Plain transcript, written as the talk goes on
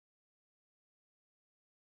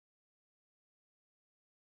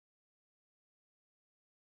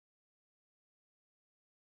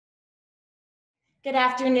Good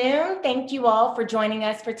afternoon. Thank you all for joining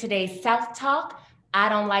us for today's South Talk. I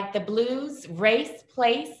Don't Like the Blues, Race,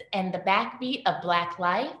 Place, and the Backbeat of Black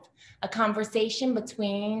Life, a conversation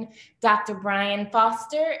between Dr. Brian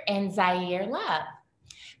Foster and Zaire Love.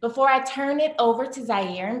 Before I turn it over to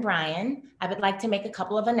Zaire and Brian, I would like to make a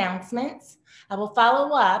couple of announcements. I will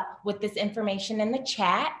follow up with this information in the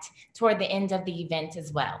chat toward the end of the event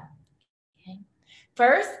as well.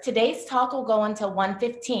 First, today's talk will go until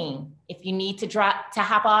 1:15. If you need to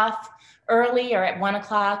hop off early or at 1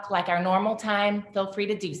 o'clock like our normal time, feel free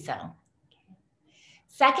to do so.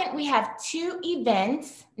 Second, we have two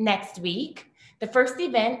events next week. The first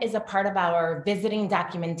event is a part of our Visiting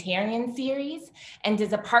Documentarian series and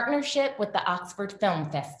is a partnership with the Oxford Film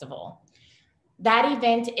Festival. That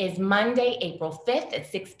event is Monday, April 5th at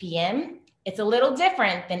 6 p.m. It's a little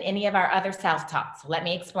different than any of our other South Talks, so let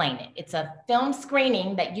me explain it. It's a film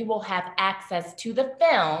screening that you will have access to the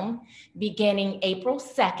film beginning April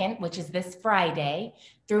 2nd, which is this Friday,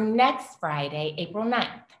 through next Friday, April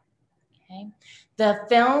 9th. Okay. The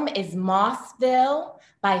film is Mossville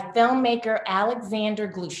by filmmaker Alexander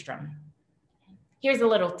Glustrom. Here's a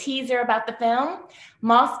little teaser about the film.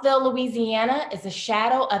 Mossville, Louisiana is a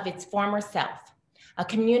shadow of its former self. A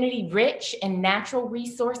community rich in natural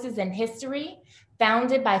resources and history,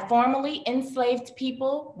 founded by formerly enslaved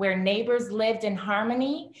people where neighbors lived in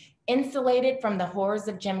harmony, insulated from the horrors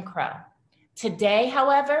of Jim Crow. Today,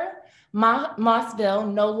 however,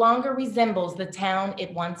 Mossville no longer resembles the town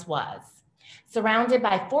it once was. Surrounded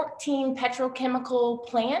by 14 petrochemical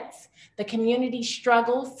plants, the community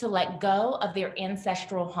struggles to let go of their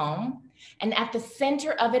ancestral home. And at the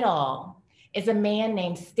center of it all is a man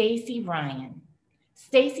named Stacy Ryan.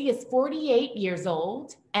 Stacy is 48 years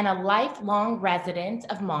old and a lifelong resident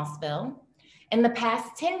of Mossville. In the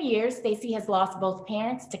past 10 years, Stacy has lost both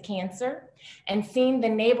parents to cancer and seen the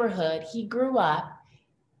neighborhood he grew up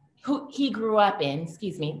in,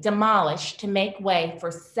 demolished to make way for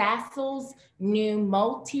Sassel's new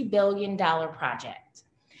multi-billion-dollar project.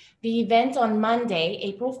 The event on Monday,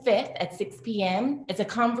 April 5th at 6 p.m. is a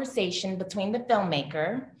conversation between the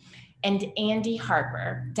filmmaker and Andy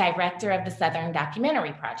Harper, director of the Southern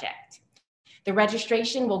Documentary Project. The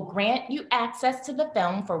registration will grant you access to the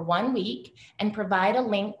film for 1 week and provide a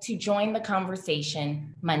link to join the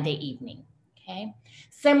conversation Monday evening, okay?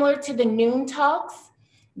 Similar to the noon talks,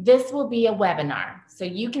 this will be a webinar. So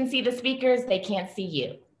you can see the speakers, they can't see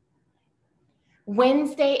you.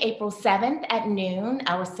 Wednesday, April 7th at noon,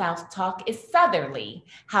 our South Talk is Southerly,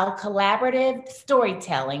 how collaborative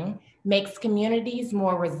storytelling makes communities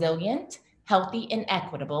more resilient, healthy, and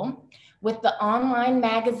equitable, with the online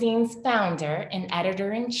magazine's founder and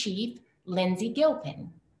editor-in-chief, Lindsay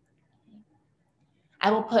Gilpin. I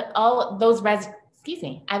will put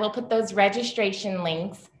those registration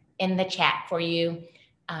links in the chat for you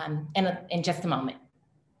in just a moment.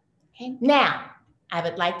 Okay, now, I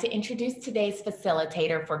would like to introduce today's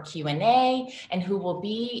facilitator for Q&A and who will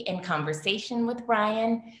be in conversation with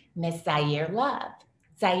Brian, Ms. Zaire Love.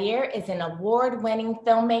 Zaire is an award-winning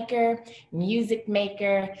filmmaker, music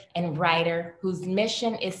maker, and writer whose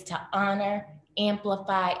mission is to honor,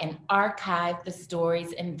 amplify, and archive the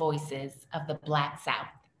stories and voices of the Black South.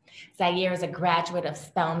 Zaire is a graduate of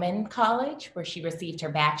Spelman College, where she received her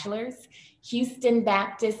bachelor's, Houston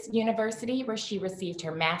Baptist University, where she received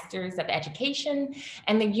her Master's of Education,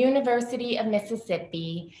 and the University of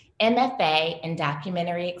Mississippi MFA in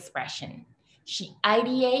Documentary Expression. She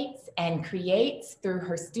ideates and creates through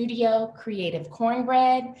her studio, Creative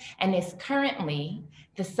Cornbread, and is currently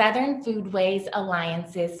the Southern Foodways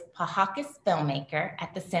Alliance's Pahakis filmmaker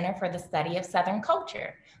at the Center for the Study of Southern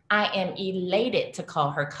Culture. I am elated to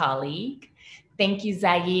call her colleague. Thank you,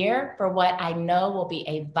 Zaire, for what I know will be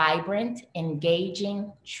a vibrant,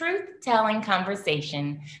 engaging, truth-telling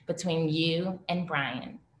conversation between you and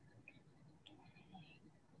Brian.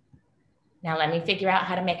 Now let me figure out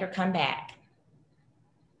how to make her come back.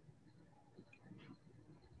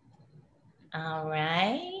 All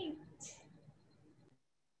right.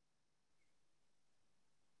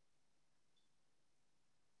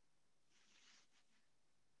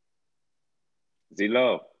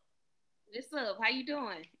 Z-Love. What's up? How you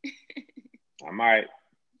doing? I'm all right.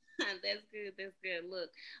 That's good. That's good. Look,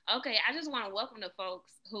 okay, I just want to welcome the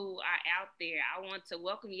folks who are out there. I want to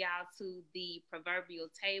welcome y'all to the proverbial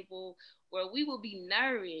table where we will be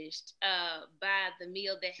nourished by the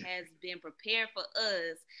meal that has been prepared for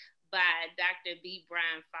us by Dr. B.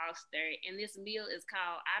 Brian Foster. And this meal is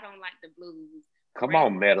called I Don't Like the Blues. Come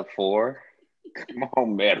on, metaphor. Come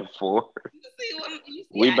on, metaphor.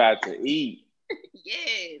 We about to eat.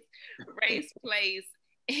 Yes. Race, place,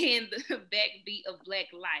 and the Backbeat of Black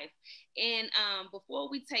Life. And before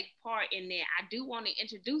we take part in that, I do want to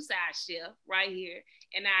introduce our chef right here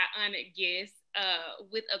and our honored guest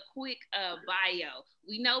with a quick bio.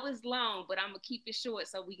 We know it's long, but I'm gonna keep it short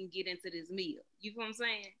so we can get into this meal. You know what I'm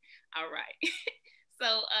saying? All right.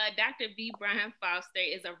 So Dr. B. Brian Foster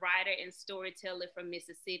is a writer and storyteller from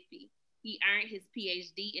Mississippi. He earned his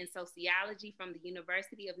PhD in sociology from the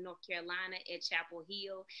University of North Carolina at Chapel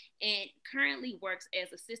Hill and currently works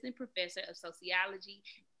as assistant professor of sociology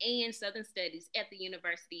and Southern Studies at the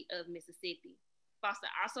University of Mississippi. Foster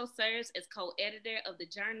also serves as co-editor of the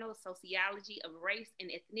journal Sociology of Race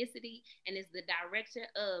and Ethnicity and is the director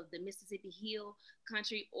of the Mississippi Hill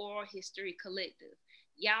Country Oral History Collective.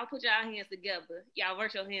 Y'all put y'all hands together. Y'all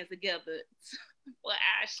work your hands together for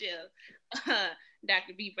our chef,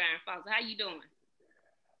 Dr. B. Brian Foster. How you doing?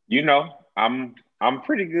 You know, I'm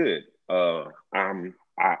pretty good. I'm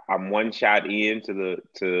one shot into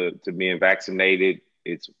to being vaccinated.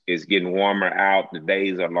 It's getting warmer out. The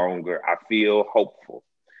days are longer. I feel hopeful.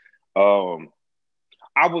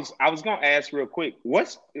 I was gonna ask real quick.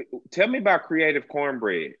 Tell me about Creative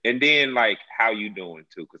Cornbread, and then like how you doing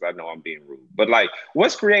too, because I know I'm being rude. But like,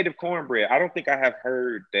 what's Creative Cornbread? I don't think I have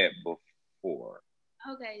heard that before.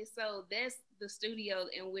 Okay, so that's the studio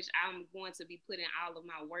in which I'm going to be putting all of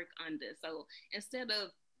my work under. So instead of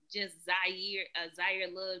just Zaire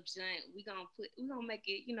Love Joint, we're gonna make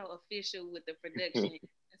it, official with the production.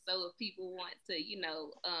 And so if people want to,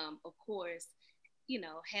 of course,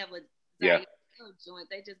 have a Zaire Love Joint,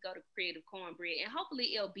 they just go to Creative Cornbread, and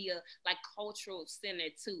hopefully it'll be a like cultural center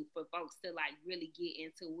too for folks to like really get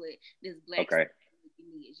into what this Black stuff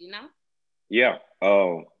is, Yeah.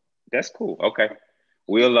 Oh, that's cool. Okay.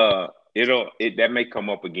 We'll that may come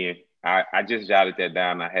up again. I just jotted that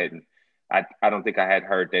down. I don't think I had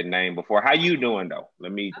heard that name before. How you doing though?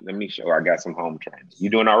 Let me show I got some home training. You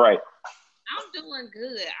doing all right? I'm doing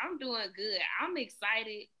good. I'm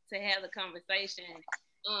excited to have the conversation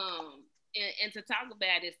and to talk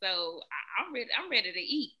about it. So I'm ready to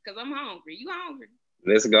eat because I'm hungry. You hungry?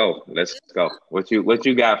 Let's go. What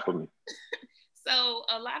you got for me? So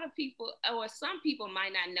a lot of people, or some people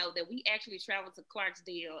might not know that we actually traveled to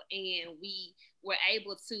Clarksdale and we were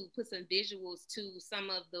able to put some visuals to some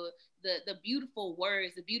of the beautiful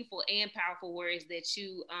words, the beautiful and powerful words that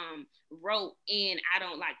you wrote in I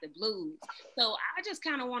Don't Like the Blues. So I just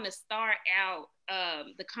kind of want to start out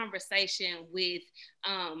the conversation with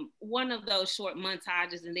one of those short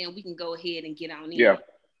montages, and then we can go ahead and get on in. Yeah.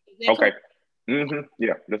 Okay. Cool? Mm-hmm.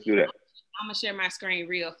 Yeah, let's do that. I'm going to share my screen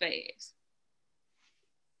real fast.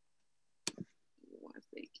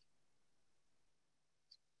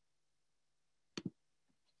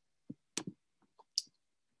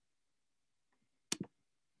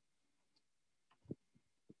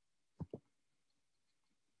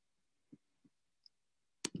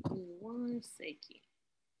 One second.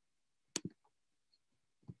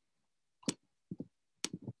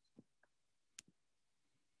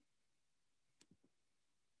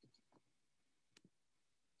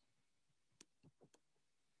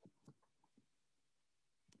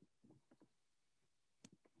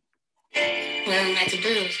 Well, like the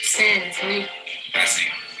blues, sad for me. I see.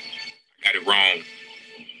 I got it wrong.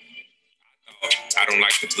 I Don't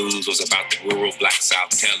Like the Blues was about the rural Black South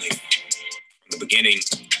telling. From the beginning,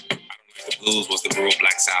 I Don't Like the Blues was the rural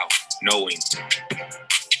Black South knowing.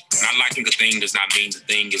 Not liking a thing does not mean the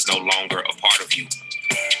thing is no longer a part of you,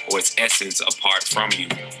 or its essence apart from you.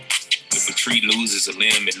 If a tree loses a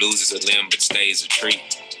limb, it loses a limb but stays a tree.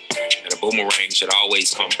 And a boomerang should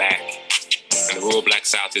always come back. And the rural Black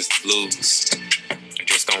South is the blues. They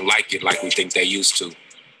just don't like it like we think they used to.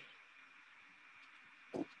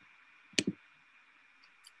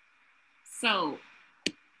 So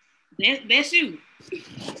that's you.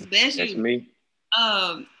 That's you. That's me.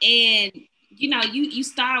 And you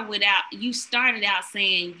started out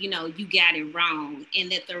saying, you got it wrong,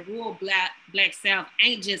 and that the rural Black South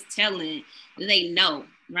ain't just telling, they know,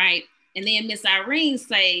 right? And then Miss Irene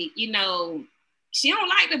say, she don't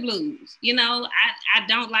like the blues. I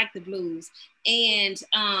don't like the blues. And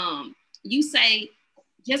you say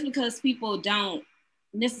just because people don't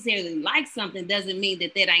necessarily like something doesn't mean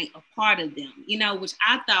that ain't a part of them, which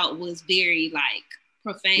I thought was very like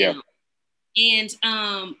profound. Yeah. And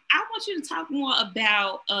I want you to talk more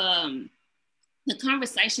about the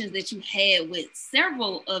conversations that you had with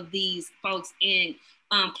several of these folks in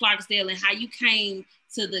Clarksdale and how you came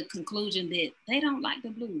to the conclusion that they don't like the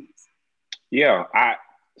blues. Yeah,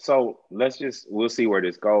 so we'll see where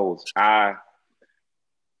this goes. I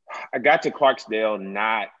got to Clarksdale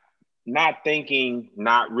not thinking,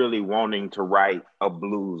 not really wanting to write a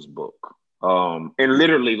blues book. And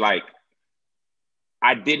literally, like,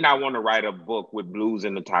 I did not want to write a book with blues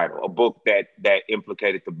in the title, a book that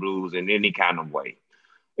implicated the blues in any kind of way.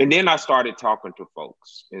 And then I started talking to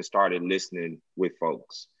folks and started listening with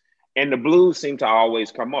folks. And the blues seemed to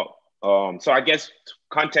always come up. So I guess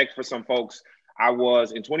context for some folks,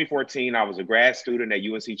 in 2014, I was a grad student at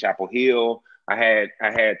UNC Chapel Hill. I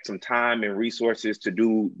had some time and resources to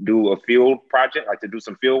do a field project, like to do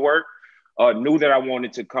some field work. Knew that I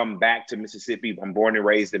wanted to come back to Mississippi. I'm born and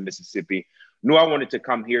raised in Mississippi. Knew I wanted to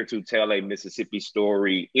come here to tell a Mississippi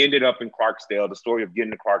story. Ended up in Clarksdale. The story of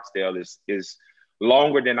getting to Clarksdale is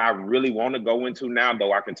longer than I really want to go into now,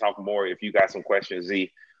 though I can talk more if you got some questions,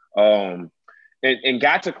 Z. And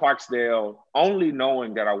got to Clarksdale only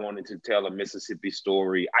knowing that I wanted to tell a Mississippi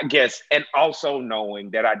story, I guess, and also knowing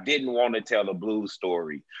that I didn't want to tell a blues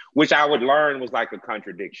story, which I would learn was like a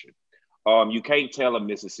contradiction. You can't tell a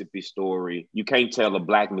Mississippi story. You can't tell a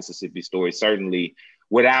Black Mississippi story, certainly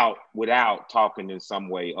without talking in some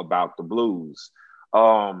way about the blues.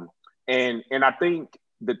 And I think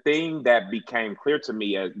the thing that became clear to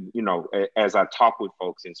me, as I talk with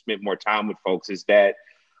folks and spent more time with folks, is that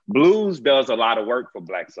blues does a lot of work for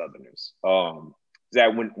Black Southerners.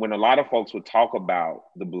 That when a lot of folks would talk about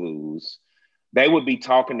the blues, they would be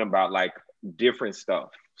talking about like different stuff,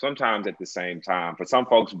 sometimes at the same time. For some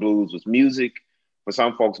folks, blues was music. For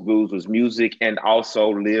some folks, blues was music and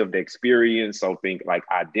also lived experience. So think like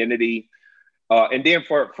identity. And then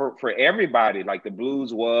for everybody, like the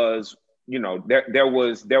blues was, there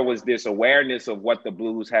was this awareness of what the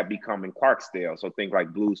blues had become in Clarksdale. So think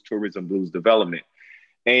like blues tourism, blues development.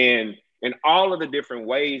 And in all of the different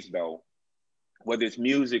ways, though, whether it's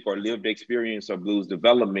music or lived experience or blues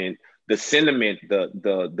development, the sentiment,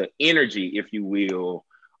 the energy, if you will,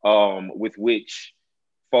 with which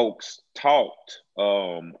folks talked,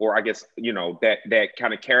 or I guess, that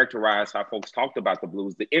kind of characterized how folks talked about the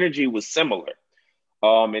blues, the energy was similar.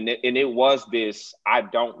 And it was this, I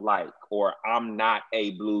don't like, or I'm not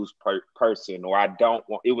a blues person, or I don't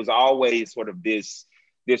want, it was always sort of this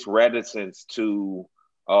reticence to,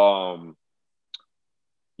 there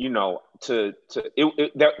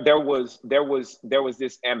was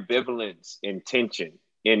this ambivalence and tension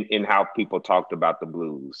in how people talked about the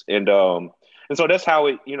blues. And so that's how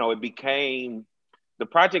the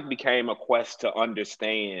project became a quest to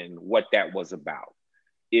understand what that was about.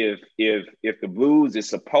 If the blues is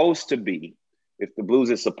supposed to be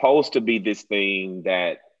this thing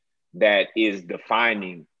that is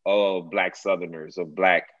defining of Black Southerners, of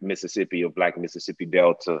Black Mississippi, of Black Mississippi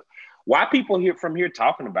Delta, why people from here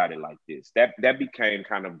talking about it like this? That became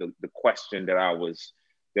kind of the question that I was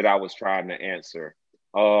trying to answer.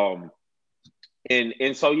 And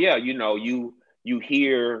so yeah, you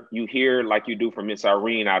hear like you do from Miss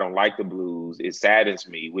Irene, I don't like the blues. It saddens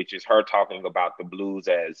me, which is her talking about the blues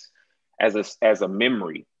as a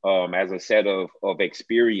memory, as a set of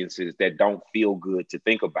experiences that don't feel good to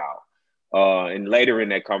think about. And later in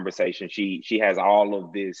that conversation, she has all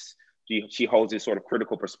of this. She holds this sort of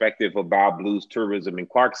critical perspective about blues tourism in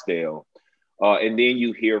Clarksdale, and then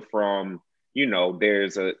you hear from,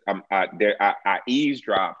 there's I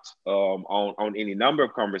eavesdropped on any number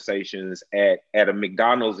of conversations at a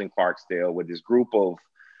McDonald's in Clarksdale, where this group of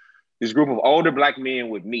older Black men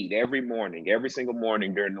would meet every single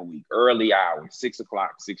morning during the week, early hours, 6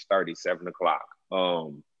 o'clock, 6:30, 7 o'clock.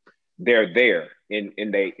 They're there and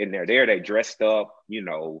they're there. They dressed up,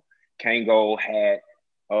 Kango hat,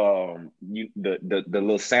 the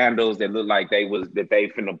little sandals that look like they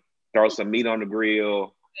finna throw some meat on the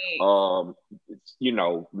grill, the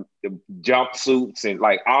jumpsuits and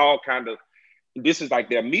like all kind of. This is like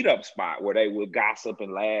their meetup spot where they would gossip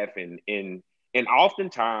and laugh and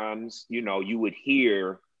oftentimes, you would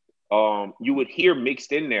hear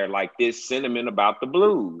mixed in there like this sentiment about the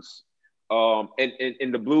blues. And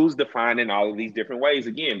the blues defined in all of these different ways.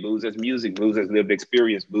 Again, blues as music, blues as lived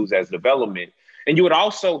experience, blues as development. And you would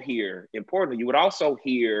also hear, importantly,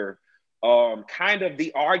 kind of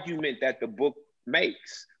the argument that the book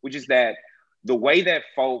makes, which is that the way that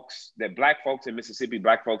Black folks in Mississippi,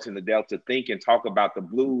 Black folks in the Delta think and talk about the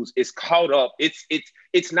blues is caught up.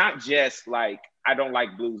 It's not just like, I don't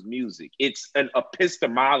like blues music. It's an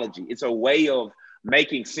epistemology. It's a way of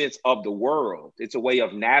making sense of the world. It's a way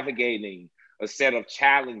of navigating a set of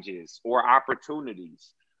challenges or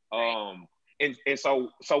opportunities. And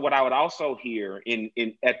so what I would also hear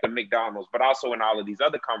at the McDonald's, but also in all of these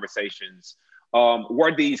other conversations,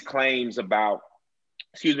 were these claims about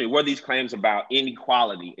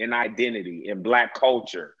inequality and identity and Black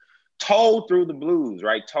culture told through the blues,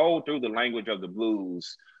 right? Told through the language of the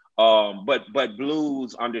blues. But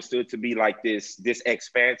blues understood to be like this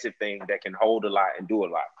expansive thing that can hold a lot and do a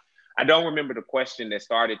lot. I don't remember the question that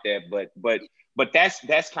started that, but that's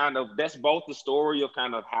both the story of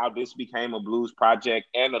kind of how this became a blues project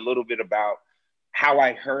and a little bit about how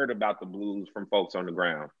I heard about the blues from folks on the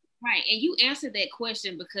ground. Right. And you answered that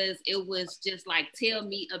question because it was just like, tell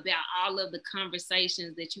me about all of the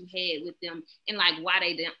conversations that you had with them and like why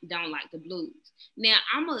they don't like the blues. Now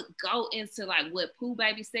I'm going to go into like what Pooh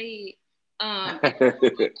Baby said.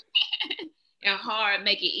 And hard,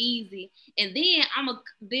 make it easy. And then I'm gonna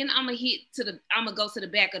go to the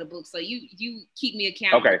back of the book. So you keep me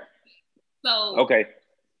accountable. Okay. So okay.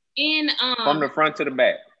 In from the front to the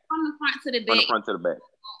back. From the front to the back. From the front to the back.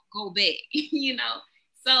 Go back, you know.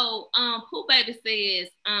 So Pooh Baby says,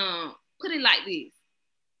 put it like this.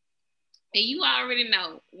 And you already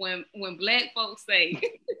know when Black folks say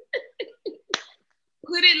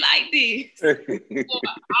put it like this, or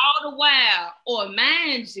all the while, or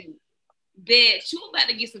mind you, that you about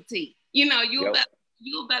to get some tea. You know, you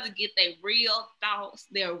about to get their real thoughts,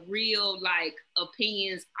 their real like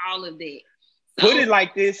opinions, all of that. So, put it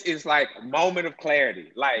like this is like a moment of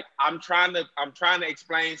clarity. Like I'm trying to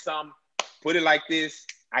explain something. Put it like this.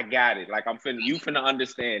 I got it. Like you finna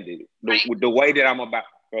understand it. The way that I'm about.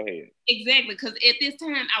 Go ahead. Exactly, because at this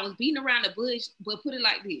time I was beating around the bush, but put it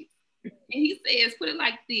like this. And he says, put it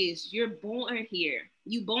like this. You're born here.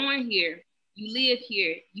 You born here. You live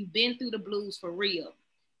here. You've been through the blues for real.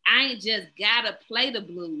 I ain't just gotta play the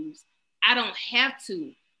blues. I don't have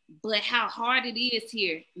to. But how hard it is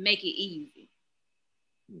here, make it easy.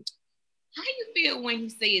 How you feel when you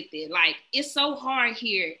say it that? Like, it's so hard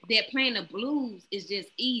here that playing the blues is just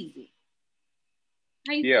easy.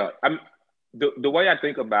 How you feel? The way I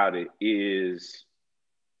think about it is,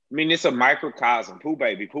 I mean, it's a microcosm. Pooh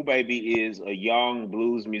Baby is a young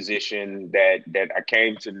blues musician that I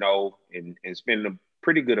came to know and spend a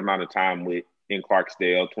pretty good amount of time with in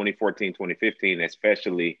Clarksdale, 2014, 2015,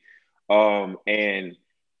 especially. And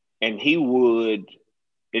he would,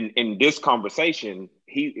 in this conversation,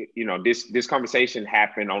 this conversation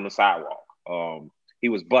happened on the sidewalk. He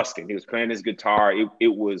was busking. He was playing his guitar.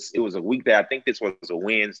 It was a weekday. I think this was a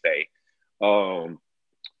Wednesday.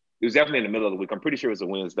 It was definitely in the middle of the week. I'm pretty sure it was a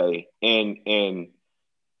Wednesday. And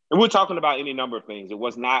we're talking about any number of things. It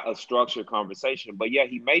was not a structured conversation, but yeah,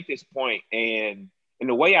 he made this point. And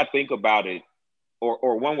the way I think about it,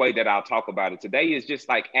 or one way that I'll talk about it today, is just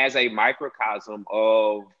like as a microcosm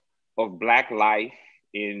of Black life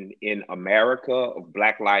in America, of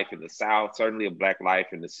Black life in the South, certainly of Black life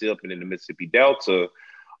in the SIP and in the Mississippi Delta,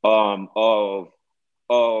 of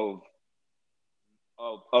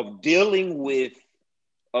dealing with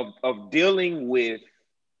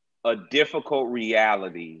a difficult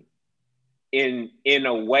reality in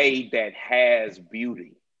a way that has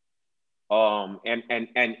beauty, and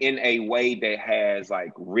in a way that has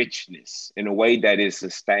like richness, in a way that is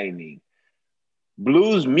sustaining.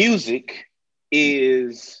 Blues music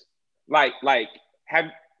is like have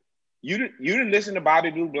you didn't listen to Bobby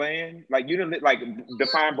Blue Bland? Like you didn't like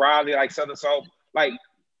define broadly like Southern soul? Like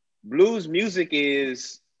blues music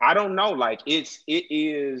is, I don't know, like it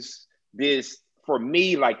is this, for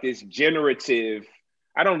me, like this generative.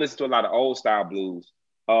 I don't listen to a lot of old style blues,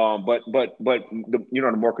 but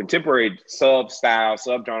the more contemporary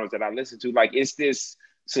subgenres that I listen to, like it's this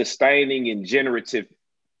sustaining and generative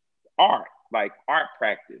art, like art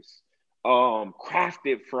practice,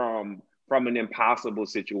 crafted from an impossible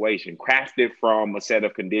situation, crafted from a set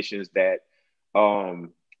of conditions that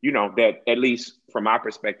that, at least from my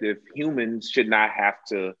perspective, humans should not have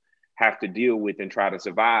to deal with and try to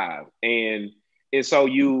survive. And so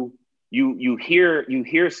you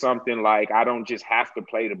hear something like, I don't just have to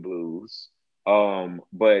play the blues,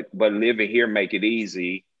 but live it here, make it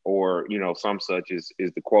easy, or some such is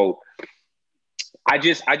the quote. I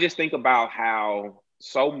just think about how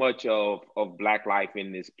so much of Black life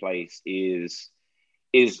in this place is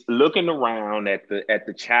looking around at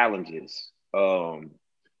the challenges,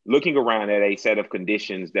 looking around at a set of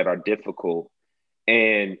conditions that are difficult,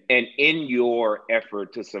 and in your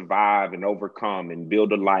effort to survive and overcome and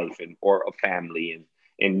build a life or a family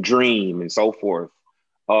and dream and so forth,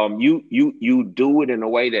 you do it in a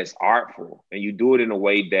way that's artful, and you do it in a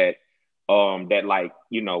way that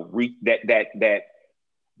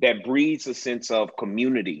that breeds a sense of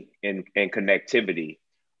community and connectivity.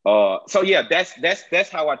 So yeah, that's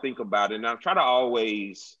how I think about it. And I try to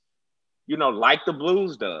always, like the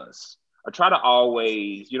blues does, I try to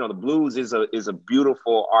always, the blues is a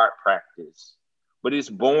beautiful art practice, but it's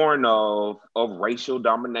born of racial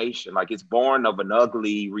domination. Like it's born of an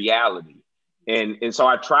ugly reality. And so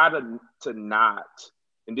I try to not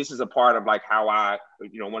and this is a part of like how I,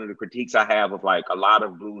 one of the critiques I have of like a lot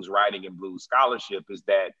of blues writing and blues scholarship is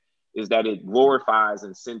that it glorifies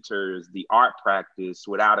and centers the art practice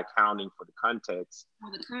without accounting for the context.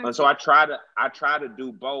 And so I try to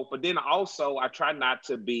do both, but then also I try not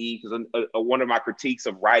to be, because one of my critiques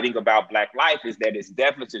of writing about Black life is that it's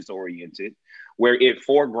deficit oriented, where it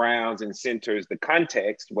foregrounds and centers the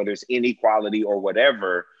context, whether it's inequality or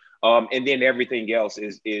whatever, and then everything else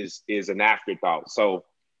is an afterthought. So,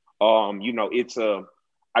 it's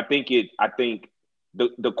I think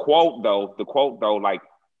the quote though, like,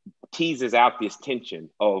 teases out this tension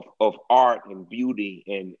of art and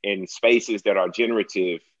beauty and spaces that are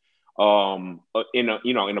generative, in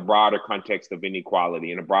a broader context of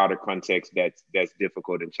inequality, in a broader context that's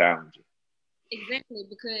difficult and challenging. Exactly,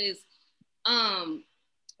 because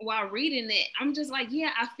while reading it, I'm just like,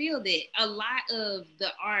 yeah, I feel that a lot of the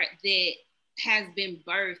art that has been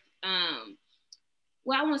birthed,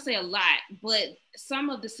 well, I won't say a lot, but some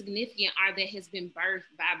of the significant art that has been birthed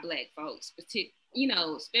by Black folks,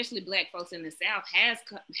 especially Black folks in the South, has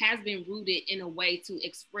been rooted in a way to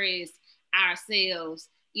express ourselves,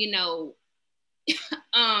 and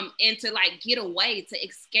to like get away, to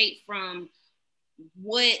escape from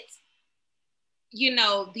what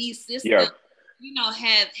these systems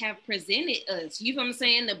have presented us. You know what I'm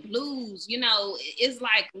saying? The blues, it's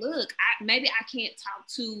like, look, maybe I can't talk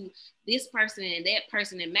to this person and that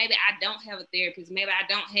person, and maybe I don't have a therapist, maybe I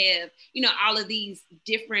don't have, all of these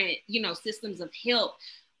different, systems of help.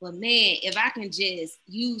 But man, if I can just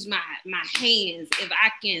use my hands, if I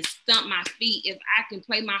can stump my feet, if I can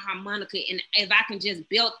play my harmonica, and if I can just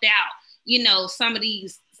belt out, some of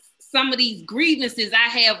these grievances I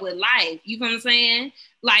have with life, you know what I'm saying?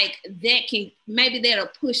 Like that'll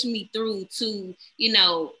push me through to,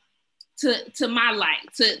 to my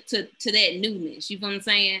light, to that newness, you know what I'm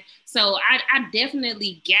saying? So I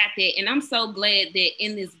definitely got that. And I'm so glad that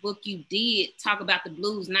in this book you did talk about the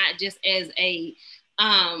blues, not just as a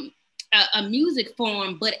music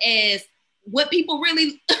form, but as what people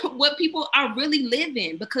are really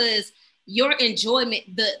living, because your enjoyment,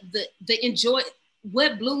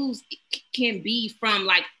 what blues can be from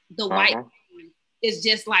like the white is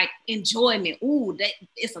just like enjoyment. Ooh,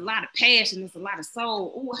 it's a lot of passion, it's a lot of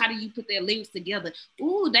soul. Ooh, how do you put their lyrics together?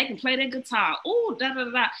 Ooh, they can play their guitar. Ooh, da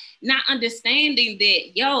da da. Not understanding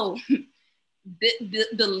that,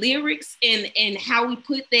 the lyrics and how we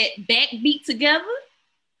put that backbeat together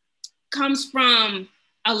comes from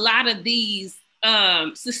a lot of these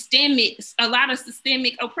systemic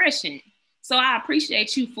oppression. So I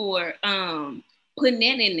appreciate you for putting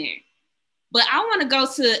that in there. But I want to go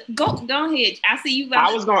ahead. I see you.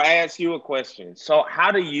 I was going to ask you a question. So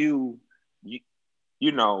how do you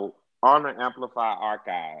honor, amplify,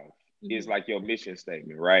 archive is like your mission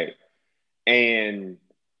statement, right? And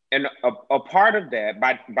a part of that,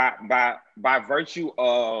 by virtue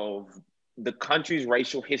of the country's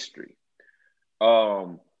racial history,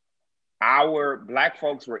 our Black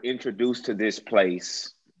folks were introduced to this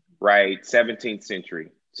place, right? 17th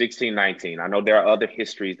century. 1619. I know there are other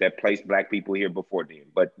histories that place Black people here before then,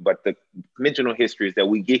 but the conventional history is that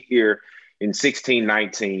we get here in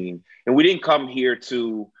 1619, and we didn't come here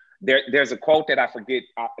to. There's a quote that I forget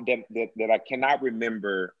that I cannot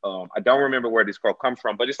remember. I don't remember where this quote comes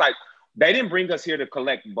from, but it's like they didn't bring us here to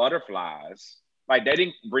collect butterflies. Like they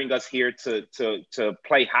didn't bring us here to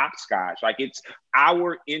play hopscotch. Like it's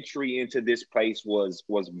our entry into this place was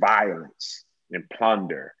violence and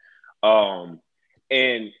plunder.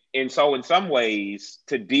 And so in some ways,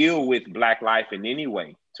 to deal with Black life in any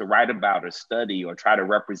way, to write about or study or try to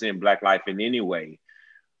represent Black life in any way,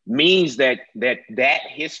 means that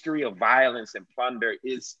history of violence and plunder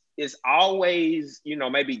is always,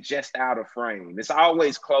 maybe just out of frame. It's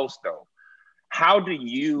always close though. How do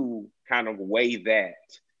you kind of weigh that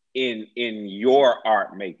in your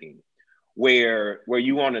art making, where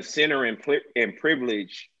you want to center and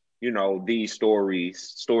privilege, these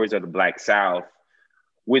stories of the Black South,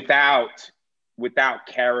 without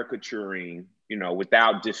caricaturing,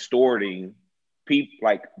 without distorting people,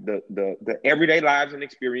 like the everyday lives and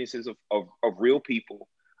experiences of real people,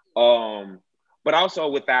 but also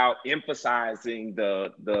without emphasizing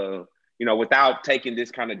without taking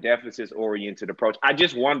this kind of deficit oriented approach. I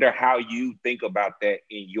just wonder how you think about that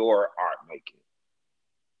in your art making.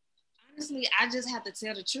 Honestly, I just have to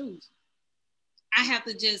tell the truth. I have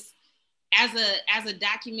to just, as a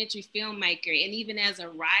documentary filmmaker and even as a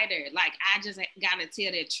writer, like I just gotta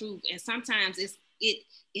tell the truth. And sometimes it's bad.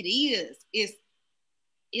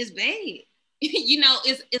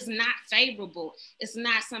 It's not favorable. It's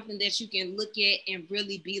not something that you can look at and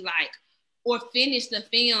really be like, or finish the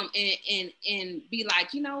film and be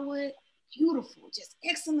like, you know what, beautiful, just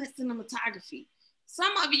excellent cinematography.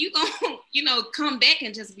 Some of you gonna, you know, come back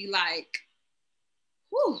and just be like,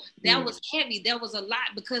 whew, that was heavy. That was a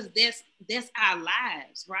lot, because that's our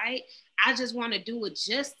lives, right? I just want to do it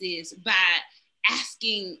justice by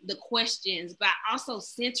asking the questions, by also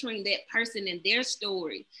centering that person in their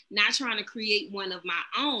story, not trying to create one of my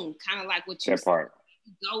own, kind of like what you said.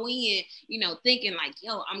 Go in, you know, thinking like,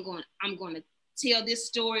 yo, I'm going to tell this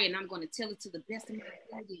story and I'm going to tell it to the best of my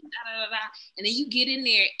ability, and then you get in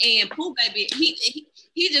there and pooh, baby,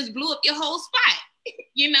 he just blew up your whole spot,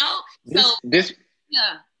 you know.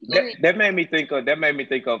 That made me think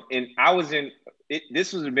of, and I was in it,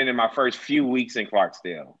 this was been in my first few weeks in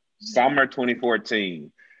Clarksdale, summer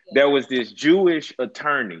 2014. There was this Jewish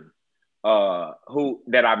attorney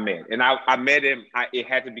that I met, and I met him. It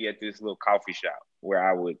had to be at this little coffee shop where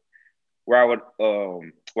I would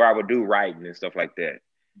do writing and stuff like that.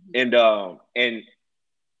 And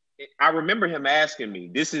I remember him asking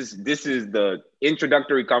me, this is the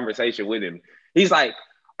introductory conversation with him. He's like,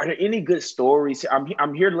 are there any good stories?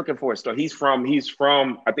 I'm here looking for a story. He's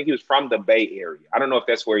from, I think he was from the Bay Area. I don't know if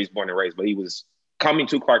that's where he's born and raised, but he was coming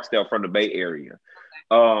to Clarksdale from the Bay Area.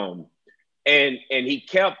 And he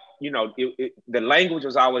kept, you know, the language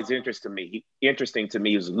was always interesting to me.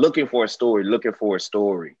 He was looking for a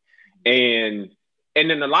story. And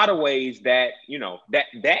in a lot of ways that, you know, that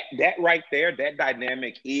right there, that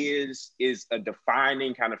dynamic is a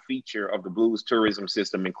defining kind of feature of the blues tourism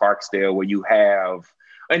system in Clarksdale, where you have,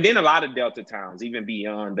 and then a lot of Delta towns, even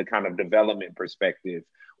beyond the kind of development perspective,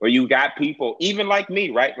 where you got people, even like me,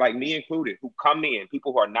 right? Like me included, who come in,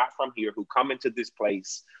 people who are not from here, who come into this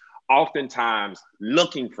place, oftentimes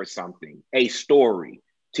looking for something, a story,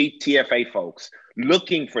 TFA folks,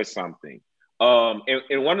 looking for something.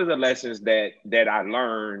 And one of the lessons that I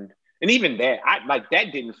learned, and even that,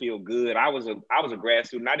 that didn't feel good. I was a grad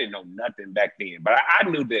student. I didn't know nothing back then, but I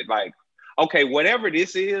knew that, like, okay, whatever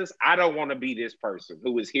this is, I don't want to be this person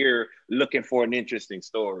who is here looking for an interesting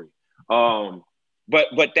story. But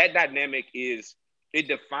that dynamic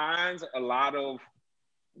defines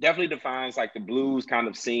definitely defines like the blues kind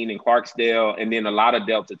of scene in Clarksdale, and then a lot of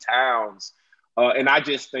Delta towns. And I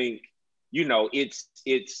just think, you know, this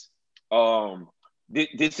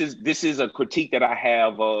is a critique that I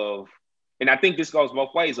have of, and I think this goes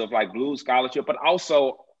both ways, of like blues scholarship, but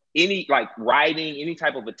also any like writing, any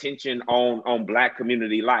type of attention on Black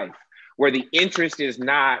community life, where the interest is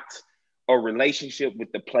not a relationship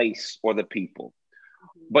with the place or the people,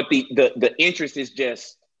 but the interest is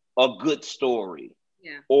just a good story,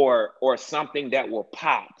 or something that will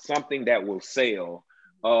pop, something that will sell.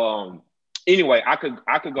 Anyway, I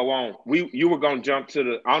could go on. You were gonna jump to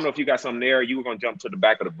the, I don't know if you got something there, you were gonna jump to the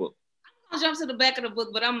back of the book. I'll jump to the back of the book,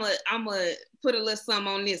 but I'm gonna put a little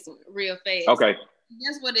something on this one real fast. Okay.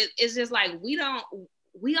 That's what it's just like, we don't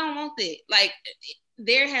want that. Like,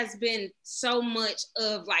 there has been so much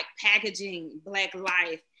of like packaging Black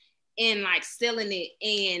life and like selling it,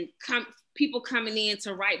 and people coming in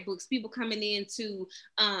to write books, people coming in to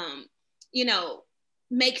you know,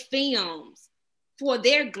 make films for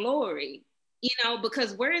their glory, you know,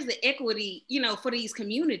 because where is the equity, you know, for these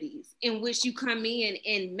communities in which you come in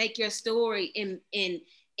and make your story and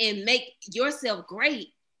make yourself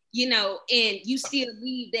great, you know, and you still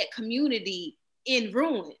leave that community in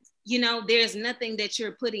ruins. You know, there's nothing that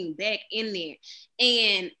you're putting back in there.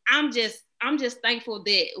 And I'm just thankful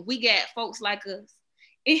that we got folks like us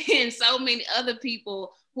and so many other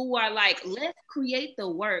people who are like, let's create the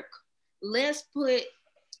work. Let's put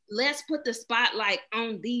the spotlight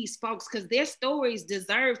on these folks, because their stories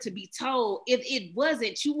deserve to be told. If it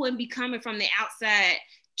wasn't, you wouldn't be coming from the outside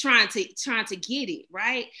trying to get it,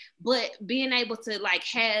 right? But being able to like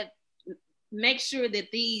make sure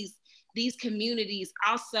that these communities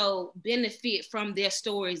also benefit from their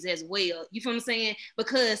stories as well. You feel what I'm saying?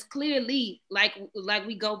 Because clearly, like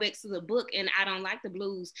we go back to the book, and I Don't Like the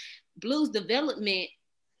Blues development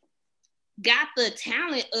got the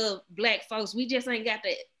talent of Black folks. We just ain't got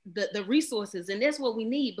the resources, and that's what we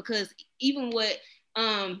need. Because even what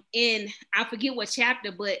in, I forget what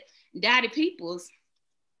chapter, but Dottie Peoples,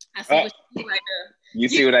 I see what you did right there. You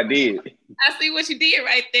see what I did? I see what you did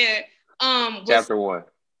right there. Chapter 1.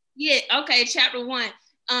 Yeah, okay, chapter 1.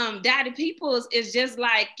 Dottie Peoples is just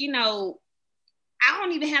like, you know, I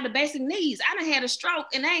don't even have the basic needs. I done had a stroke,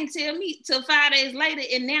 and they ain't tell me till 5 days later,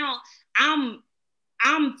 and now I'm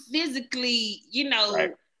physically, you know,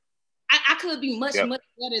 right. I could be much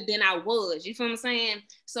better than I was. You feel what I'm saying?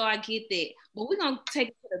 So I get that. But we're going to take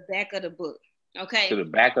it to the back of the book, okay? To the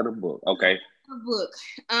back of the book, okay. The book,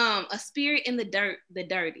 A Spirit in the Dirt, the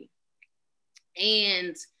Dirty.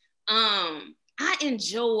 And I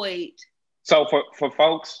enjoyed. So for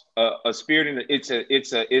folks, a spirit in the,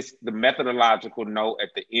 it's the methodological note at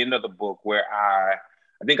the end of the book where I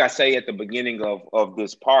think I say at the beginning of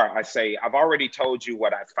this part, I say, I've already told you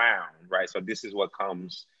what I found, right? So this is what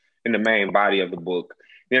comes in the main body of the book.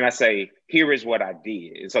 Then I say, here is what I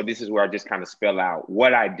did. And so this is where I just kind of spell out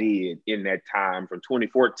what I did in that time from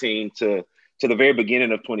 2014 to the very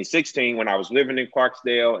beginning of 2016 when I was living in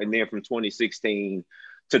Clarksdale, and then from 2016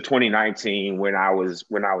 to 2019 when I was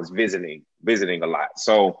visiting a lot.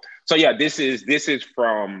 So yeah, this is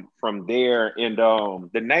from there. And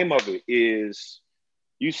the name of it is,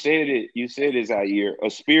 you said it, Zaire, A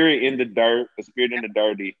Spirit in the Dirt, A Spirit in the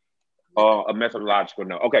Dirty, a methodological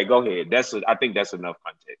note. Okay, go ahead. I think that's enough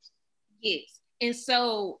context. Yes. And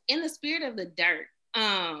so in the spirit of the dirt,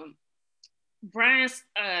 Brian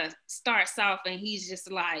starts off and he's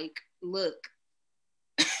just like, look,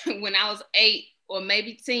 when I was 8 or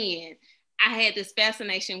maybe 10, I had this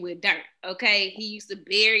fascination with dirt. Okay. He used to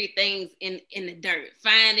bury things in the dirt,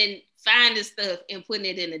 finding stuff and putting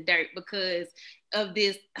it in the dirt because of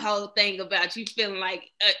this whole thing about you feeling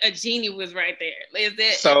like a genie was right there. Is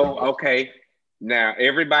that so? Okay, now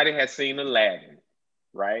everybody has seen Aladdin,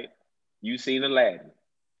 right? You've seen Aladdin.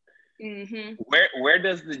 Mm-hmm. Where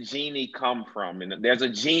does the genie come from? And there's a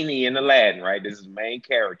genie in Aladdin, right? This is the main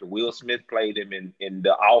character. Will Smith played him in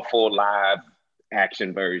the awful live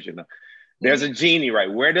action version. There's a genie,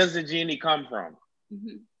 right? Where does the genie come from?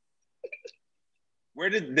 Mm-hmm. Where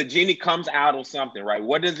did the genie comes out of something, right?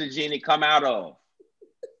 What does the genie come out of?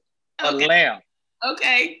 A lamp.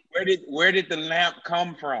 Okay. Where did the lamp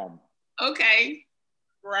come from? Okay.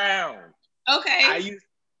 Ground. Okay.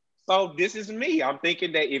 So this is me. I'm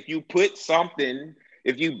thinking that if you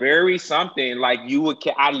bury something, like you would,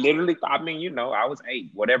 I literally, I was 8,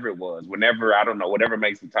 whatever it was, whenever, I don't know, whatever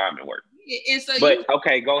makes the timing work. And so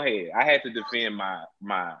okay, go ahead. I had to defend my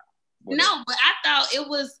whatever. No, but I thought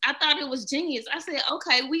it was genius. I said,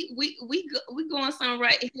 okay, we going somewhere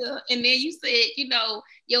right here. And then you said,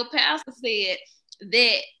 your pastor said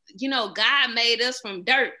that, God made us from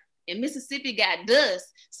dirt and Mississippi got dust.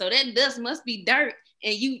 So that dust must be dirt.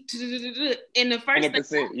 And you, and the first 100%,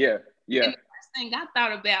 thing, yeah. And the first thing I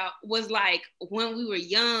thought about was like when we were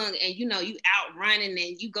young and, you out running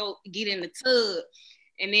and you go get in the tub.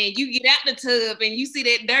 And then you get out the tub and you see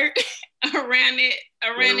that dirt around it,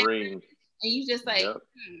 and you just like,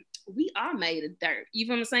 we are made of dirt. You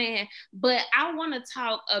know what I'm saying? But I want to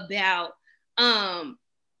talk about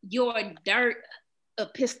your dirt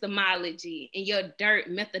epistemology and your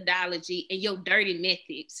dirt methodology and your dirty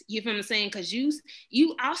methods. You know what I'm saying? Because you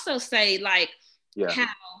also say like how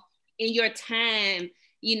in your time,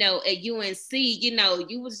 at UNC,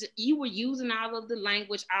 you were using all of the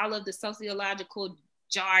language, all of the sociological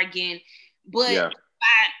jargon, but by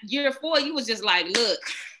year 4 you was just like, look,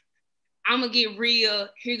 I'm gonna get real,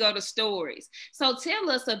 here go the stories. So tell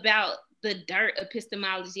us about the dirt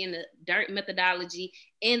epistemology and the dirt methodology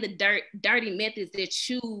and the dirty methods that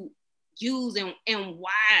you use and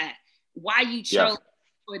why you chose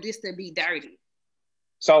for this to be dirty.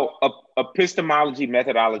 So epistemology,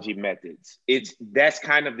 methodology, methods. That's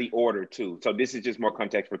kind of the order too. So this is just more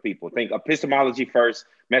context for people. Think epistemology first,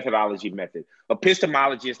 methodology, method.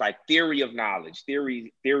 Epistemology is like theory of knowledge,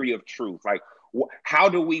 theory of truth. Like what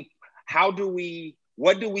do we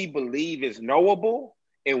believe is knowable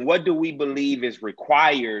and what do we believe is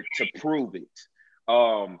required to prove it?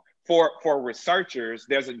 For researchers,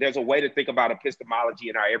 there's a way to think about epistemology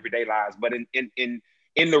in our everyday lives, but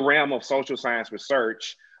in the realm of social science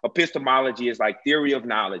research, epistemology is like theory of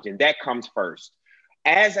knowledge, and that comes first.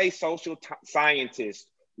 As a social scientist,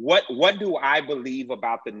 what do I believe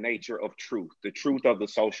about the nature of truth, the truth of the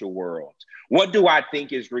social world? What do I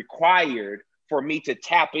think is required for me to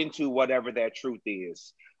tap into whatever that truth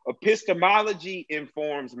is? Epistemology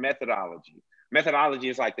informs methodology. Methodology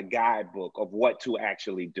is like the guidebook of what to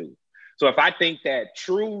actually do. So if I think that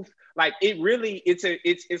truth, like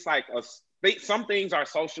it's like some things are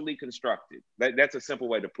socially constructed. That's a simple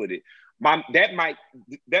way to put it. That might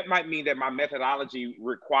mean that my methodology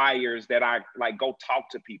requires that I like go talk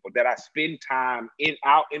to people, that I spend time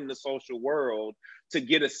out in the social world to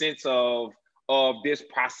get a sense of this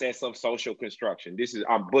process of social construction.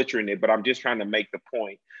 I'm butchering it, but I'm just trying to make the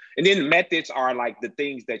point. And then methods are like the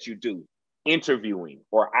things that you do, interviewing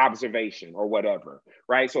or observation or whatever,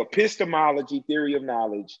 right? So epistemology, theory of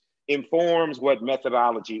knowledge, informs what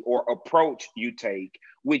methodology or approach you take,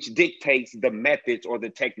 which dictates the methods or the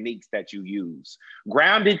techniques that you use.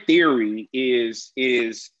 Grounded theory is,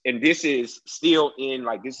 and this is still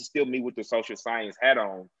me with the social science hat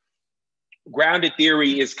on. grounded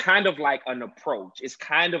theory is kind of like an approach. It's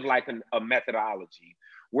kind of like a methodology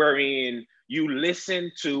wherein you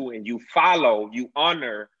listen to and you follow, you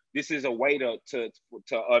honor. This is a way to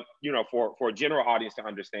you know, for a general audience to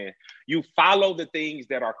understand. You follow the things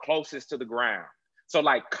that are closest to the ground. So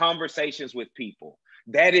like conversations with people.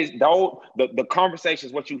 That is, though, the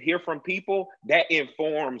conversations, what you hear from people, that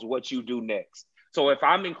informs what you do next. So if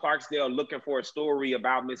I'm in Clarksdale looking for a story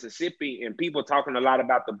about Mississippi and people talking a lot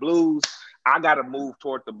about the blues, I got to move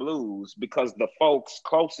toward the blues because the folks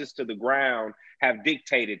closest to the ground have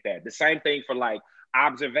dictated that. The same thing for like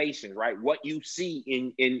observations, right? What you see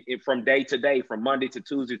in from day to day, from Monday to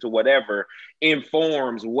Tuesday to whatever,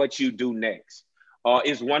 informs what you do next.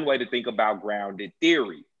 Is one way to think about grounded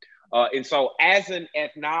theory. And so as an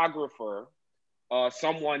ethnographer,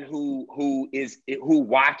 someone who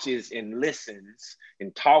watches and listens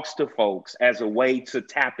and talks to folks as a way to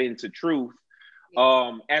tap into truth,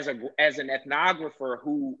 as an ethnographer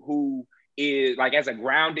who is like, as a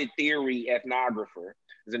grounded theory ethnographer,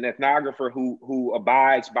 as an ethnographer who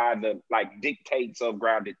abides by the like dictates of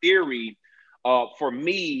grounded theory, for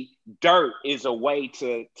me, dirt is a way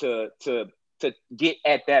to get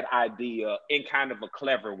at that idea in kind of a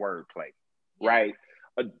clever wordplay, right?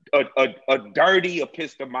 A dirty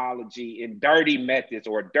epistemology and dirty methods,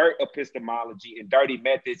 or dirt epistemology and dirty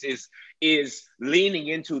methods, is leaning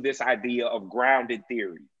into this idea of grounded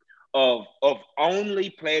theory, of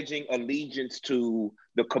only pledging allegiance to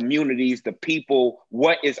the communities, the people,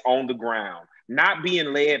 what is on the ground, not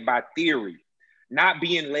being led by theory, not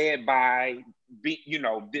being led by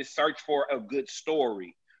this search for a good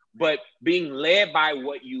story, but being led by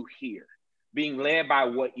what you hear, being led by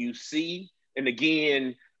what you see, and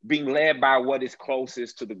again, being led by what is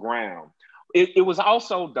closest to the ground. It was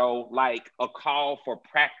also, though, like a call for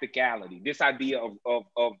practicality. This idea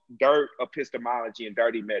of dirt epistemology and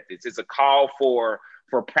dirty methods is a call for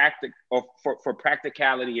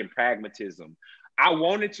practicality and pragmatism. I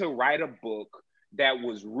wanted to write a book that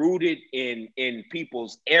was rooted in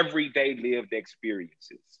people's everyday lived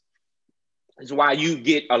experiences. It's why you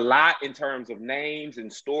get a lot in terms of names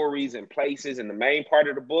and stories and places in the main part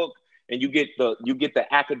of the book. And you get the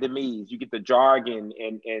academies, you get the jargon,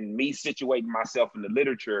 and me situating myself in the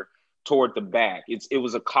literature toward the back. It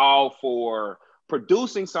was a call for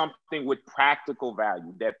producing something with practical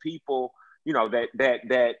value that people,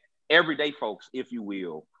 that everyday folks, if you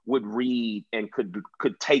will, would read and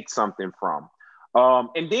could take something from.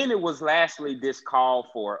 And then it was lastly this call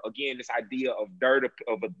for, again, this idea of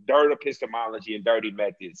a dirt epistemology and dirty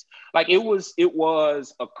methods. Like it was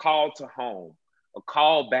a call to home, a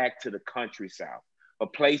call back to the country South, a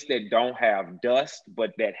place that don't have dust,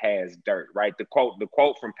 but that has dirt, right? The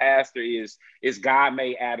quote from Pastor is God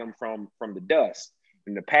made Adam from the dust.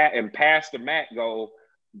 And Pastor Matt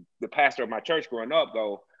the pastor of my church growing up,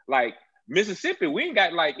 like, Mississippi, it ain't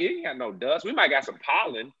got no dust. We might got some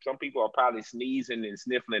pollen. Some people are probably sneezing and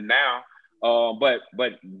sniffling now. But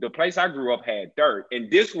the place I grew up had dirt.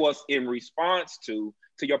 And this was in response to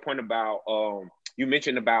your point about, you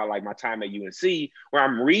mentioned about like my time at UNC, where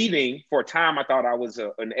I'm reading. For a time, I thought I was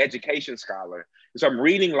an education scholar. So I'm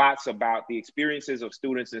reading lots about the experiences of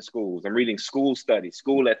students in schools. I'm reading school studies,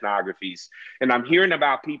 school ethnographies, and I'm hearing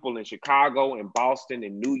about people in Chicago and Boston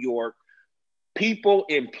and New York, people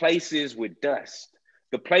in places with dust.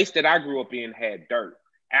 The place that I grew up in had dirt.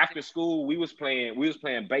 After school, we was playing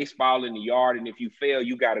baseball in the yard, and if you fell,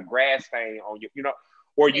 you got a grass stain on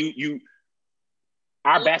you,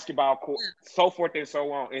 our basketball court, so forth and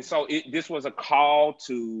so on. And so this was a call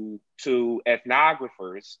to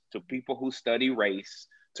ethnographers, to people who study race,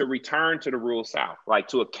 to return to the rural South, like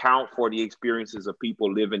to account for the experiences of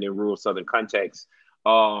people living in rural Southern contexts.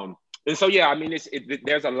 And so, yeah, I mean,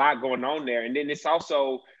 there's a lot going on there. And then it's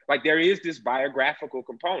also like there is this biographical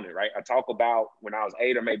component, right? I talk about when I was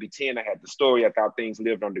 8 or maybe 10, I had the story. I thought things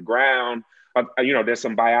lived underground. There's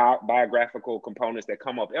some biographical components that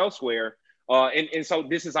come up elsewhere. And so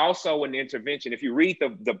this is also an intervention. If you read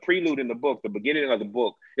the prelude in the book, the beginning of the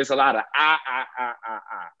book, it's a lot of I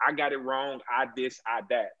got it wrong, I this, I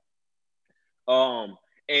that. I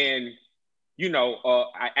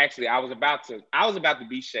was about to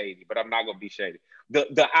be shady, but I'm not gonna be shady.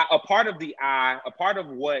 A part of the a part of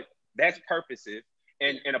what that's purposive,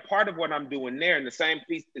 and a part of what I'm doing there, and the same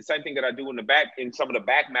thing that I do in some of the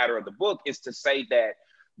back matter of the book, is to say that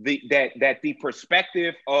the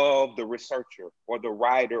perspective of the researcher or the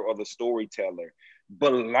writer or the storyteller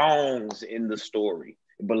belongs in the story,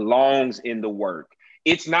 belongs in the work.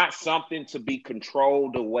 It's not something to be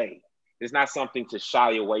controlled away. It's not something to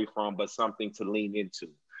shy away from, but something to lean into.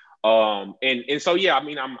 And so, yeah, I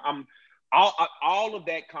mean, all of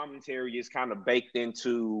that commentary is kind of baked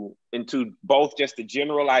into both just the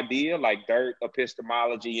general idea, like dirt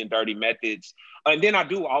epistemology and dirty methods, and then I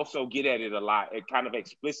do also get at it a lot, kind of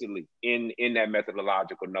explicitly in that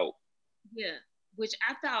methodological note. Yeah, which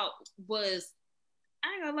I thought was,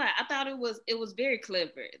 I ain't gonna lie, I thought it was very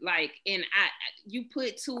clever. Like, and you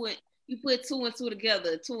put two and two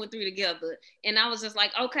together, 2 and 3 together, and I was just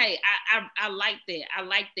like, okay, I like that, I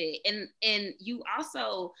like that, and you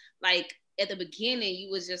also, like, at the beginning you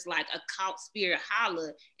was just like a caught spirit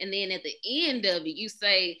holler, and then at the end of it you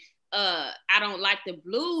say, I don't like the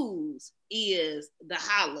blues is the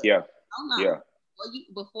holler. Yeah. Hold on. Yeah.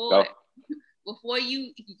 Before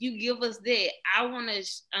you give us that, I want to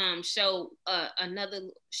show another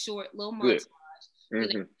short little montage,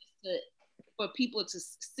 Mm-hmm. for people to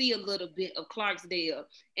see a little bit of Clarksdale,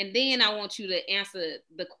 and then I want you to answer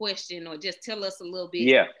the question or just tell us a little bit.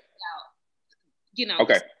 Yeah. About,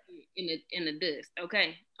 okay. in the dust,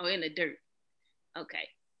 okay, or in the dirt. Okay,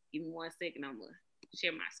 give me 1 second. I'm gonna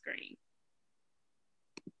share my screen.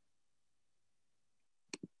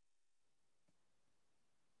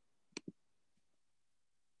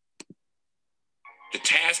 The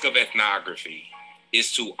task of ethnography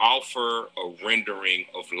is to offer a rendering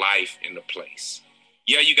of life in the place.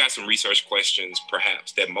 Yeah, you got some research questions,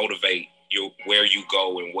 perhaps, that motivate you where you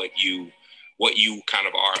go and what you kind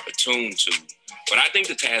of are attuned to. But I think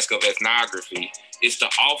the task of ethnography is to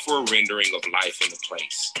offer a rendering of life in the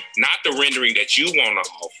place. Not the rendering that you want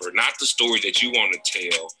to offer, not the story that you want to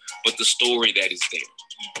tell, but the story that is there.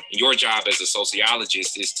 And your job as a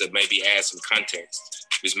sociologist is to maybe add some context,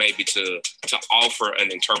 is maybe to offer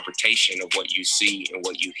an interpretation of what you see and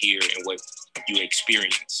what you hear and what you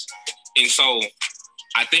experience. And so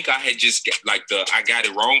I think I had just I got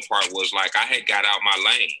it wrong part was like I had got out my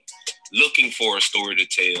lane looking for a story to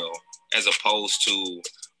tell as opposed to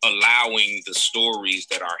allowing the stories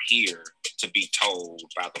that are here to be told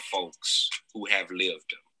by the folks who have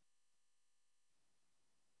lived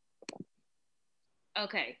them.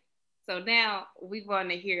 Okay, so now we want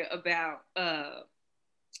to hear about a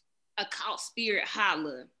caught spirit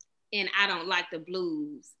holler, and I don't like the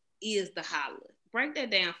blues is the holler. Break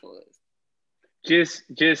that down for us. Just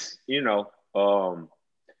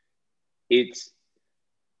it's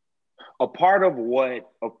a part of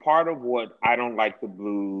what I don't like the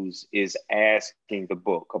blues is asking the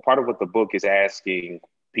book. A part of what the book is asking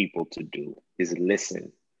people to do is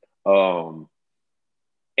listen. And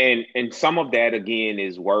some of that again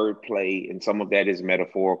is wordplay, and some of that is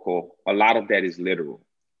metaphorical. A lot of that is literal.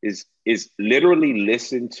 Is literally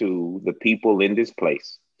listen to the people in this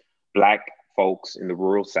place, Black folks in the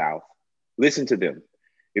rural South. Listen to them.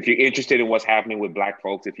 If you're interested in what's happening with Black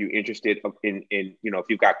folks, if you're interested in if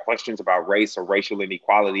you've got questions about race or racial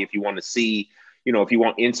inequality, if you want to see, if you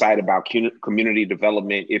want insight about community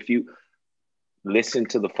development, if you listen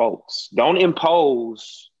to the folks, don't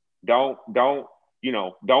impose, don't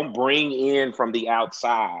bring in from the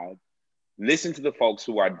outside. Listen to the folks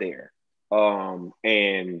who are there, and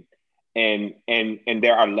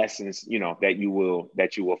there are lessons that you will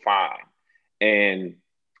find, and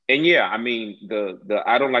yeah, I mean the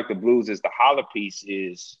I don't like the blues is the holler piece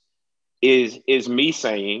is me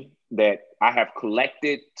saying that I have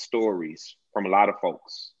collected stories from a lot of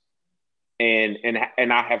folks, and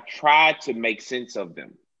I have tried to make sense of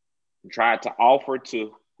them, tried to offer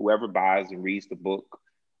to whoever buys and reads the book,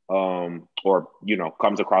 or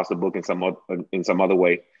comes across the book in some other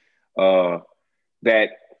way, that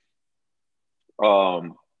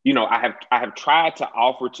I have tried to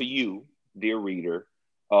offer to you, dear reader,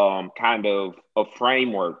 kind of a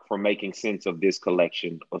framework for making sense of this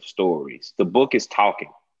collection of stories. The book is talking.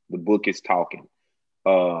 The book is talking,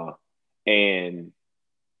 and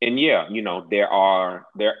yeah, there are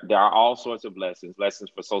all sorts of lessons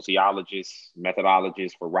for sociologists,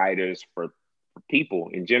 methodologists, for writers, for people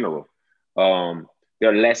in general. There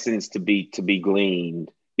are lessons to be gleaned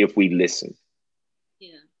if we listen.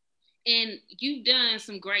 Yeah, and you've done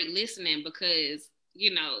some great listening because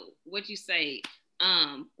what you say.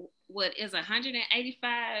 What is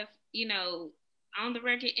 185? On the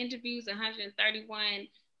record interviews, 131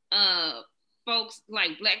 folks,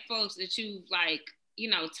 like Black folks that you've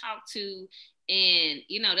talked to, and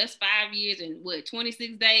that's 5 years and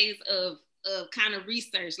 26 days of kind of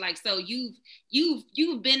research. Like, so you've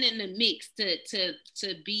been in the mix to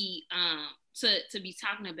be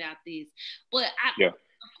talking about this, but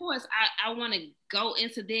of course, I want to go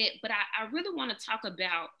into that, but I really want to talk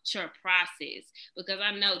about your process because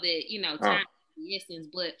I know that, time essence,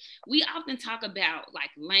 but we often talk about like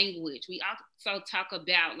language. We also talk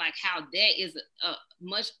about like how that is a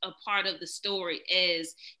much a part of the story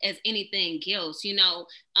as anything else. You know,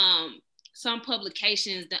 some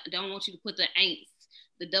publications don't want you to put the ain'ts,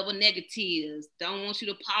 the double negatives, don't want you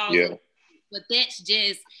to pause. Yeah. But that's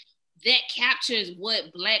just, that captures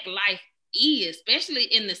what Black life is, especially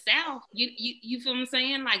in the South. You feel what I'm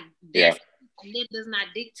saying? Like that's, that does not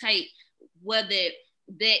dictate whether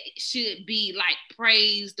that should be like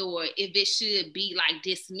praised or if it should be like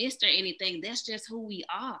dismissed or anything. That's just who we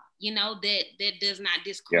are, you know, that does not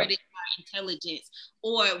discredit our intelligence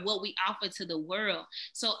or what we offer to the world.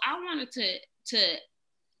 So I wanted to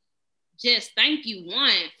just thank you,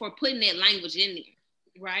 one, for putting that language in there,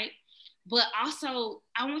 right? But also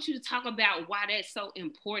I want you to talk about why that's so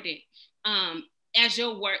important as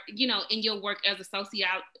your work, you know, in your work as a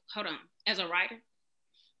as a writer,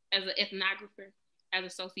 as an ethnographer, as a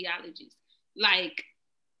sociologist. Like,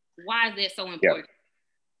 why is that so important?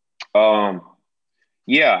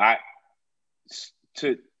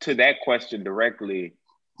 To that question directly,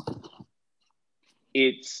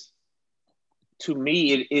 it's, to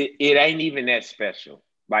me, it ain't even that special.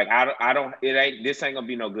 Like this ain't gonna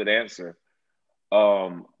be no good answer.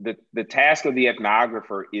 The task of the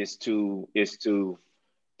ethnographer is to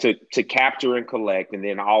capture and collect and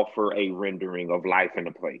then offer a rendering of life in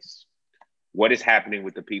a place. What is happening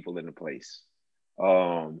with the people in the place? You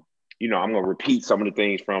know, I'm gonna repeat some of the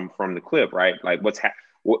things from the clip, right? Like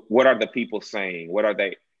what are the people saying? What are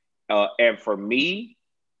they? And for me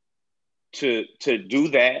to do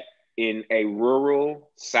that in a rural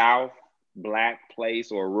South Black place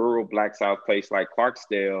or a rural Black South place like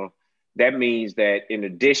Clarksdale, that means that in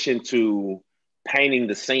addition to painting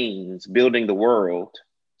the scenes, building the world,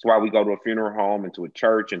 that's why we go to a funeral home and to a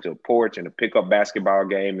church and to a porch and a pickup basketball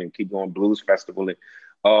game and keep going blues festival.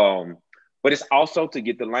 But it's also to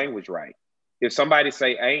get the language right. If somebody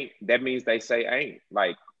say ain't, that means they say ain't.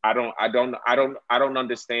 Like I don't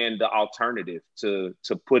understand the alternative to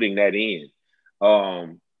putting that in.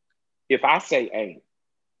 If I say ain't,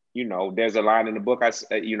 you know, there's a line in the book.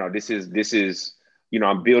 You know, this is, you know,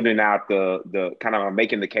 I'm building out the kind of, I'm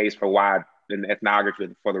making the case for why an ethnography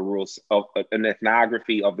for the rural an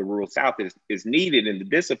ethnography of the rural South is needed in the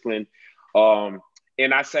discipline.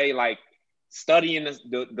 And I say like studying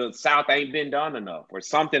the South ain't been done enough or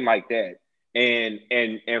something like that. And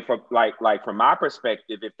for like from my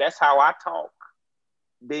perspective, if that's how I talk,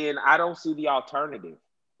 then I don't see the alternative.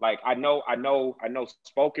 Like I know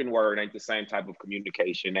spoken word ain't the same type of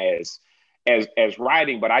communication as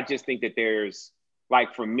writing, but I just think that there's,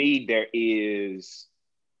 like, for me, there is,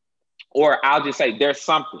 or I'll just say there's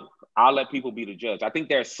something. I'll let people be the judge. I think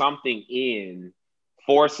there's something in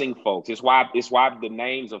forcing folks. It's why the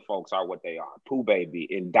names of folks are what they are. Pooh Baby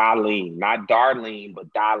and Darlene, not Darlene,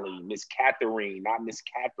 but Darlene. Miss Catherine, not Miss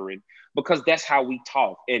Catherine, because that's how we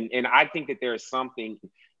talk. And I think that there's something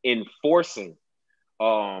in forcing,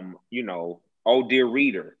 you know, oh dear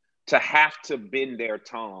reader, to have to bend their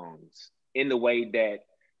tongues in the way that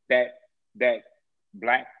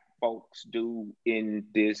Black folks do in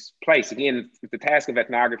this place. Again, the task of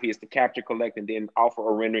ethnography is to capture, collect, and then offer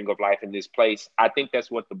a rendering of life in this place. I think that's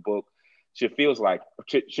what the book should feel like.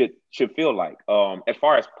 As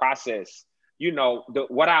far as process, you know,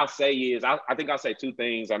 what I'll say is, I think I'll say two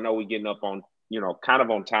things. I know we're getting up on, you know, kind of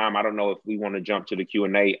on time. I don't know if we want to jump to the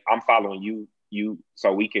Q&A. I'm following you,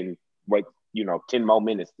 so we can wait, you know, 10 more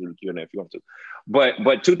minutes through the Q&A if you want to.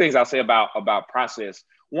 But two things I'll say about process.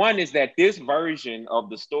 One is that this version of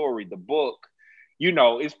the story, the book, you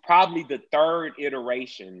know, is probably the third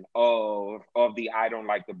iteration of the I Don't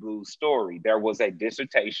Like the Blues story. There was a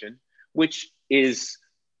dissertation, which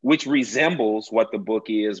resembles what the book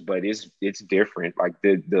is, but it's different. Like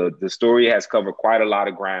the story has covered quite a lot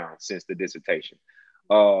of ground since the dissertation.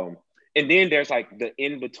 And then there's like the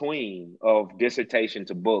in-between of dissertation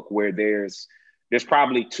to book, where there's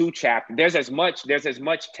probably two chapters. There's as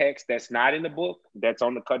much text that's not in the book, that's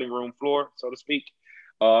on the cutting room floor, so to speak,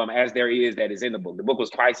 as there is that is in the book. The book was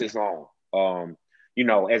twice as long. You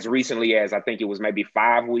know, as recently as, I think it was maybe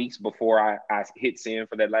 5 weeks before I hit send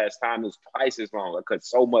for that last time, it was twice as long. I cut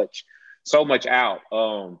so much out.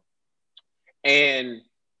 And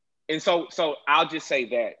so I'll just say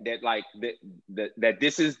that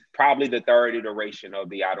this is probably the third iteration of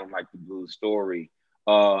the I Don't Like the Blues story.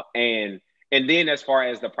 And then as far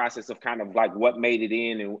as the process of kind of like what made it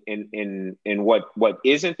in and what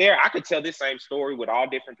isn't there, I could tell this same story with all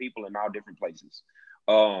different people in all different places.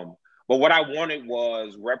 But what I wanted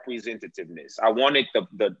was representativeness. I wanted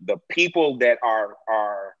the people that are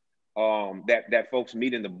that folks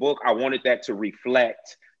meet in the book. I wanted that to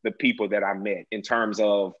reflect the people that I met, in terms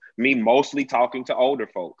of me mostly talking to older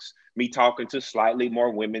folks, me talking to slightly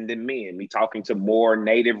more women than men, me talking to more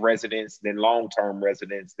native residents than long-term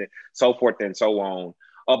residents, than so forth and so on.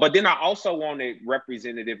 But then I also wanted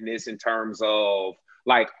representativeness in terms of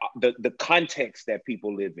like the context that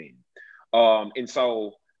people live in. And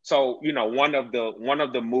so you know, one of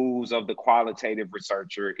the moves of the qualitative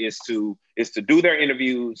researcher is to do their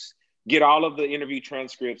interviews, get all of the interview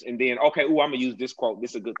transcripts, and then, okay, I'm gonna use this quote.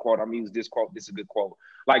 This is a good quote. I'm gonna use this quote. This is a good quote.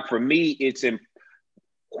 Like for me, it's in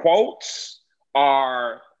quotes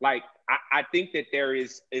are like, I think that there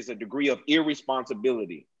is a degree of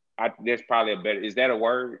irresponsibility. There's probably a better, is that a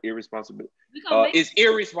word? Irresponsibility. It's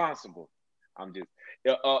irresponsible. I'm just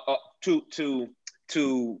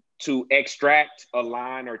to extract a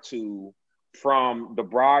line or two from the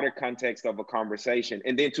broader context of a conversation,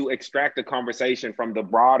 and then to extract the conversation from the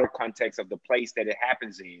broader context of the place that it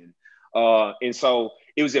happens in. And so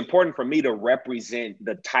it was important for me to represent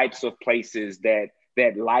the types of places that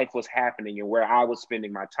life was happening and where I was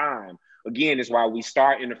spending my time. Again, is why we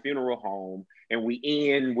start in a funeral home and we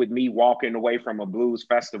end with me walking away from a blues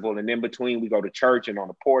festival, and in between we go to church and on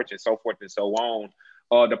the porch and so forth and so on.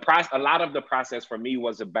 A lot of the process for me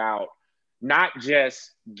was about not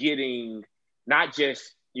just, you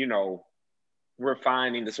know,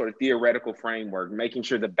 refining the sort of theoretical framework, making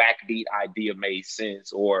sure the backbeat idea made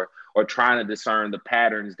sense, or trying to discern the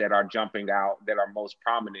patterns that are jumping out, that are most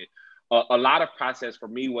prominent. A lot of process for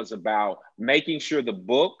me was about making sure the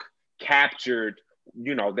book captured,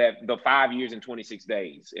 you know, that the 5 years and 26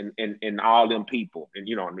 days and all them people, and,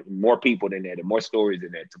 you know, more people than that and more stories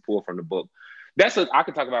than that to pull from the book. I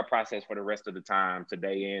could talk about process for the rest of the time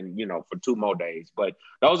today, and, you know, for 2 more days, but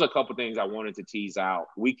those are a couple things I wanted to tease out.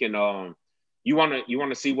 We can, you want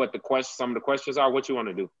to see what some of the questions are? What you want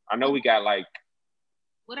to do? I know we got like,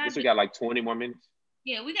 we got like 20 more minutes.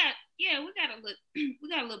 Yeah, we got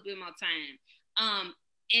a little bit more time.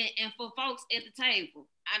 And for folks at the table,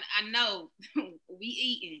 I know we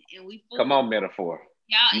eating and we full. Come on, metaphor.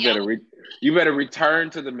 You better return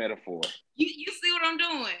to the metaphor. You see what I'm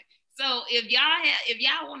doing? So if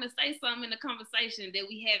y'all want to say something in the conversation that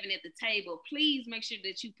we having at the table, please make sure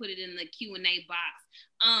that you put it in the Q&A box.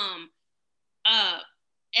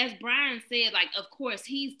 As Brian said, like, of course,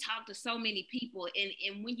 he's talked to so many people,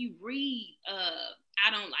 and when you read I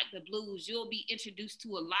Don't Like the Blues, you'll be introduced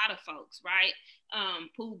to a lot of folks, right?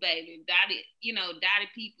 Pooh Baby, Dottie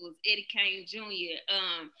Peoples, Eddie Kane Jr.,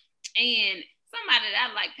 and somebody that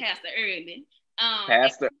I like, Pastor Early.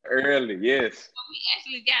 Pastor Early, yes. So we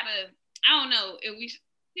actually gotta, I don't know if we,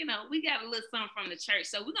 you know, we got a little something from the church,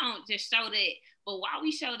 so we're gonna just show that. But while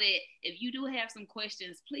we show that, if you do have some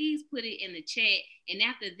questions, please put it in the chat. And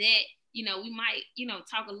after that, you know, we might, you know,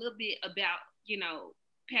 talk a little bit about, you know,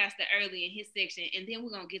 Pastor Early in his section, and then we're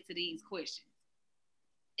gonna get to these questions.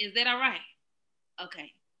 Is that all right?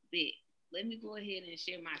 Okay, big. Let me go ahead and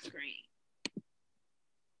share my screen.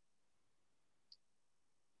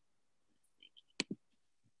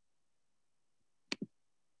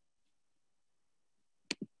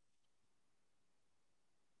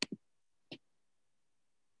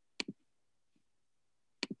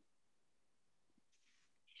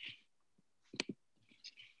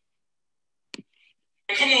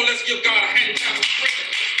 Come on, let's give God a hand clap of praise.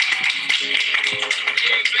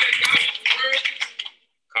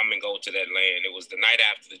 Come and go to that land. It was the night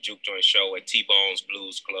after the Juke Joint show at T-Bone's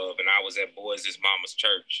Blues Club, and I was at Boys' Mama's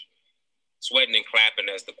church, sweating and clapping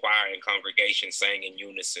as the choir and congregation sang in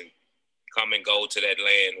unison, come and go to that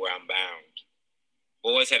land where I'm bound.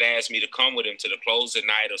 Boys had asked me to come with him to the closing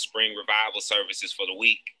night of spring revival services for the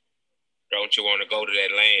week. Don't you want to go to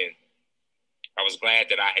that land? I was glad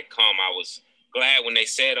that I had come. I was glad when they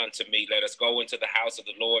said unto me, let us go into the house of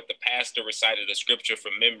the Lord. The pastor recited a scripture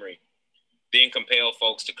from memory, then compelled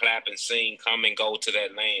folks to clap and sing, come and go to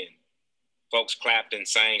that land. Folks clapped and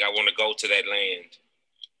sang, I want to go to that land.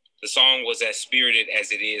 The song was as spirited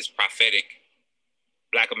as it is prophetic.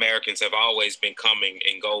 Black Americans have always been coming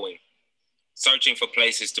and going, searching for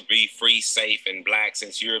places to be free, safe, and Black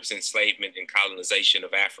since Europe's enslavement and colonization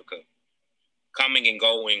of Africa. Coming and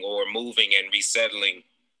going, or moving and resettling,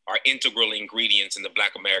 are integral ingredients in the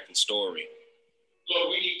Black American story. Lord,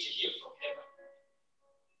 we need to hear from heaven.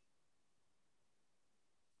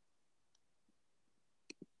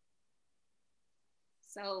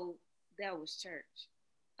 So that was church.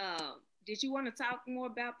 Did you want to talk more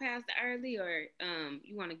about Pastor Early, or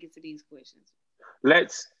you want to get to these questions?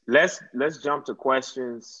 Let's jump to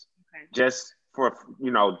questions. Okay. Just for,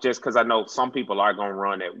 you know, just because I know some people are going to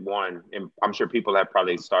run at one, and I'm sure people have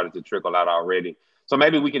probably started to trickle out already. So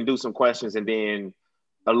maybe we can do some questions, and then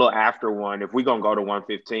a little after one. If we're gonna go to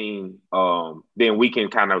 1:15, then we can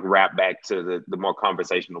kind of wrap back to the more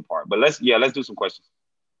conversational part. But let's do some questions.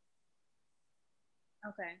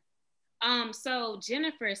 Okay. So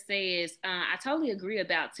Jennifer says, I totally agree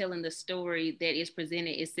about telling the story that is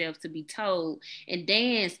presented itself to be told. In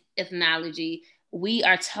Dan's ethnology, we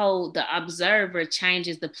are told the observer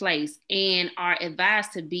changes the place and are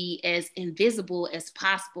advised to be as invisible as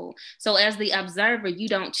possible. So as the observer, you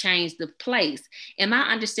don't change the place. Am I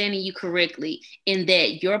understanding you correctly in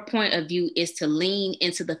that your point of view is to lean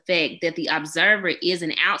into the fact that the observer is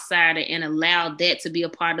an outsider and allow that to be a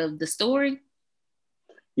part of the story?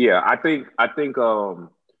 Yeah, I think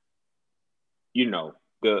you know,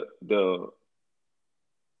 the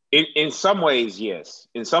in some ways, yes.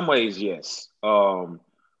 In some ways, yes.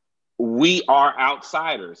 We are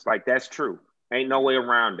outsiders. Like, that's true. Ain't no way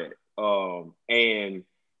around it. And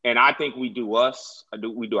I think we do us.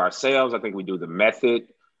 We do ourselves. I think we do the method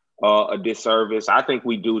a disservice. I think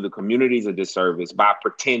we do the communities a disservice by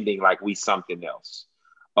pretending like we something else.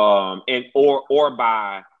 And or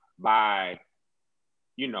by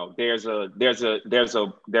you know, there's a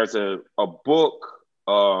book,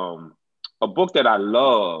 a book that I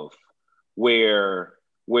love where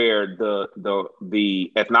the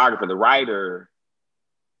ethnographer, the writer,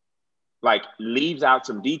 like, leaves out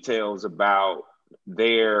some details about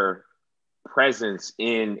their presence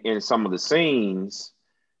in some of the scenes,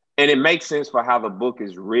 and it makes sense for how the book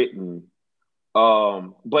is written.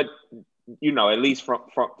 But you know, at least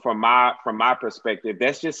from my perspective,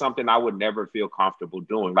 that's just something I would never feel comfortable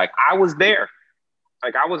doing. Like, I was there,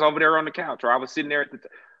 like I was over there on the couch, or I was sitting there at the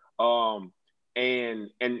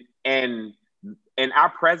and our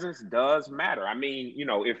presence does matter. I mean, you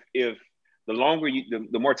know, if the longer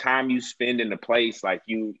the more time you spend in the place, like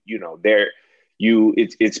you know,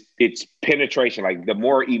 it's penetration. Like, the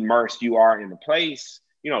more immersed you are in the place,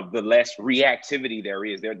 you know, the less reactivity there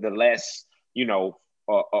is. The less, you know,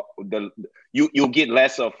 you'll get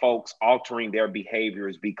less of folks altering their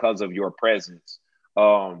behaviors because of your presence.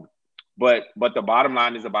 But the bottom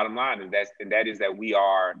line is the bottom line, and that is that we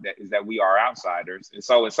are outsiders. And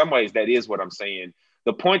so in some ways, that is what I'm saying.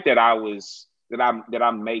 The point that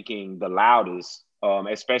I'm making the loudest,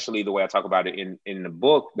 especially the way I talk about it in the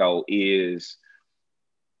book, though, is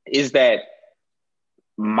that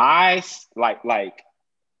my like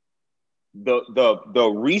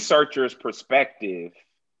the researcher's perspective,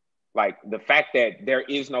 like the fact that there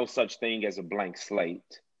is no such thing as a blank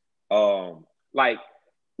slate, like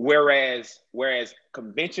whereas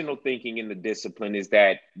conventional thinking in the discipline is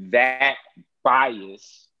that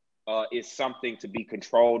bias is something to be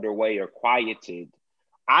controlled away or quieted.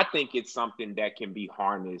 I think it's something that can be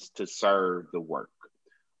harnessed to serve the work,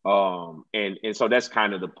 and so that's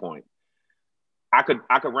kind of the point. I could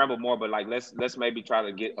ramble more, but like let's maybe try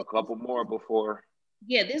to get a couple more before.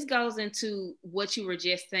 Yeah, this goes into what you were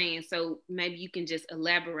just saying, so maybe you can just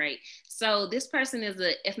elaborate. So this person is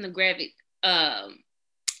an ethnographic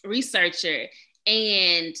researcher,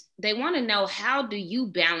 and they want to know, how do you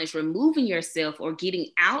balance removing yourself or getting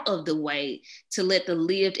out of the way to let the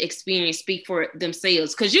lived experience speak for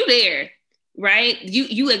themselves? Because you're there, right?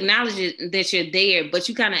 You acknowledge that you're there, but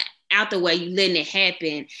you kind of out the way, you letting it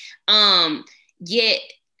happen. Yet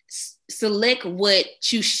select what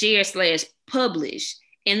you share / publish,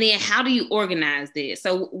 and then how do you organize that?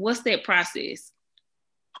 So what's that process?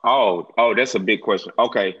 Oh, that's a big question.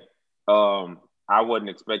 Okay. I wasn't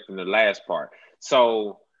expecting the last part.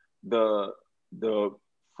 So the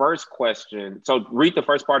first question, so read the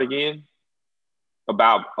first part again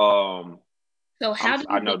about so how do you,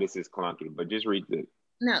 I know this is clunky, but just read the.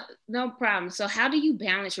 No problem. So how do you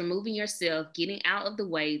balance removing yourself, getting out of the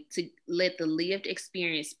way to let the lived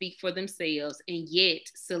experience speak for themselves, and yet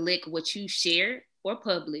select what you share or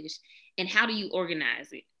publish? And how do you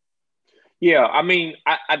organize it? Yeah, I mean,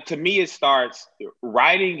 to me, it starts,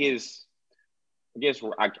 writing is, I guess,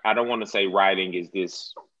 I don't want to say writing is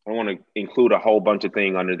this, I want to include a whole bunch of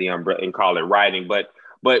things under the umbrella and call it writing.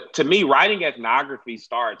 But to me, writing ethnography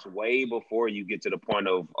starts way before you get to the point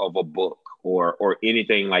of a book or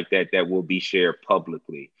anything like that will be shared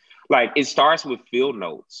publicly. Like, it starts with field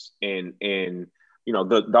notes and you know,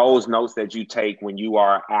 those notes that you take when you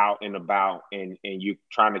are out and about and you're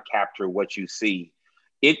trying to capture what you see.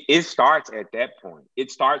 It starts at that point.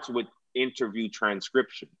 It starts with interview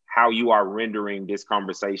transcription, how you are rendering this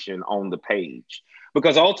conversation on the page.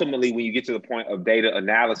 Because ultimately, when you get to the point of data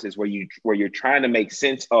analysis, where you're trying to make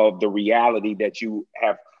sense of the reality that you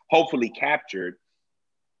have hopefully captured,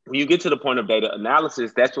 when you get to the point of data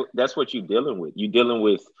analysis, that's what you're dealing with. You're dealing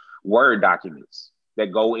with Word documents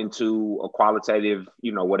that go into a qualitative,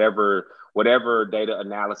 whatever data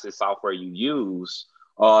analysis software you use.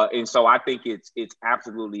 And so I think it's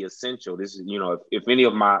absolutely essential. This is, if any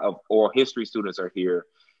of my oral history students are here,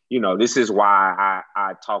 this is why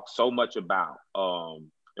I talk so much about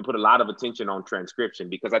and put a lot of attention on transcription,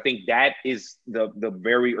 because I think that is the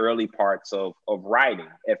very early parts of writing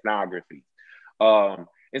ethnography. And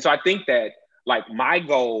so I think that, like, my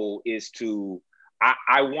goal is to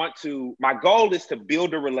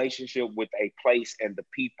build a relationship with a place and the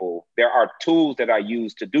people. There are tools that I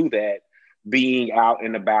use to do that, being out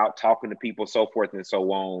and about, talking to people, so forth and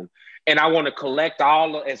so on. And I want to collect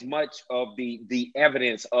as much of the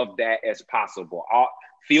evidence of that as possible.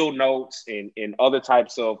 Field notes and other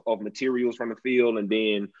types of materials from the field, and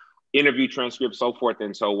then interview transcripts, so forth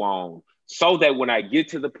and so on. So that when I get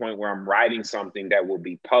to the point where I'm writing something that will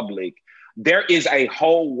be public, there is a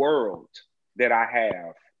whole world that I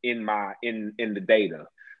have in the data.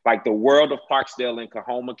 Like, the world of Clarksdale and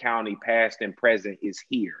Coahoma County, past and present, is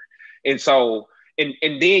here. And so, and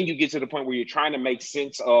then you get to the point where you're trying to make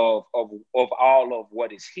sense of all of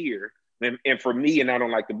what is here. And for me, and I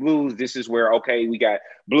Don't Like the Blues, this is where, okay, we got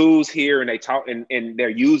blues here, and they talk, and they're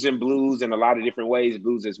using blues in a lot of different ways.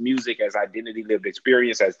 Blues as music, as identity, lived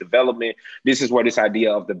experience, as development. This is where this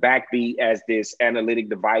idea of the backbeat as this analytic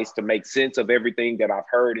device to make sense of everything that I've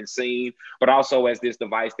heard and seen, but also as this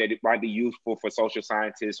device that it might be useful for social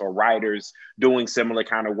scientists or writers doing similar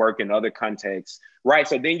kind of work in other contexts, right?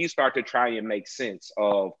 So then you start to try and make sense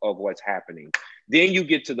of what's happening. Then you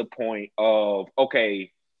get to the point of,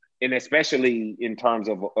 okay, and especially in terms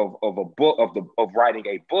of a book, of writing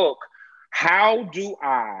a book, how do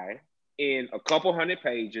I, in a couple hundred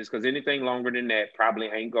pages, because anything longer than that probably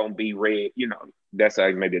ain't gonna be read, that's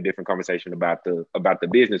maybe a different conversation about the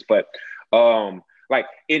business, but like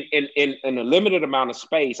in a limited amount of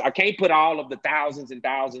space, I can't put all of the thousands and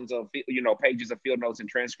thousands of pages of field notes and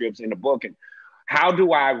transcripts in the book. And how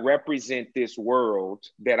do I represent this world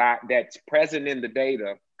that's present in the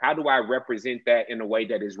data? How do I represent that in a way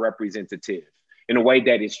that is representative, in a way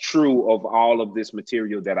that is true of all of this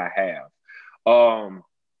material that I have?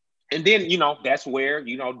 And then, that's where,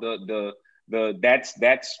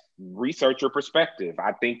 that's researcher perspective.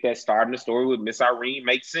 I think that starting the story with Miss Irene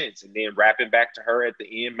makes sense, and then wrapping back to her at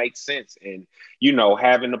the end makes sense. And,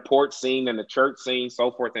 having the port scene and the church scene, so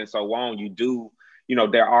forth and so on,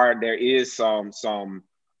 there is some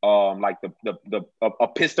like the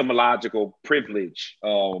epistemological privilege,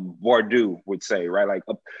 Bourdieu would say, right? Like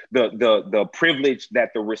the privilege that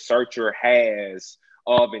the researcher has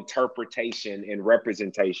of interpretation and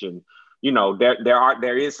representation.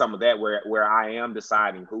 There is some of that where I am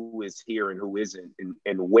deciding who is here and who isn't,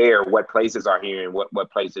 and what places are here and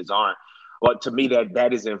what places aren't. But to me,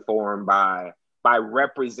 that is informed by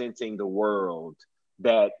representing the world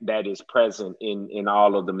that is present in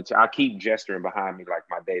all of the material. I keep gesturing behind me like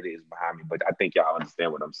my data is behind me, but I think y'all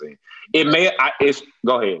understand what I'm saying.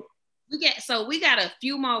 Go ahead. We got a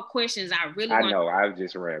few more questions. I know I was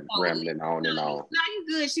just rambling on and on. No, you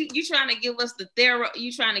good. You trying to give us the third.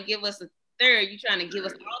 You trying to give us all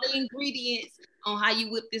the ingredients on how you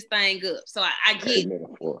whip this thing up. So I get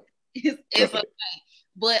it's okay.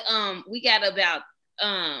 But we got about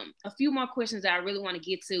a few more questions that I really want to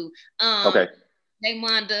get to. Okay. Hey,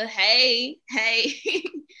 Monda. Hey,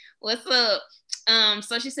 what's up?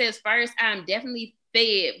 So she says, first, I'm definitely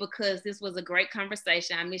fed because this was a great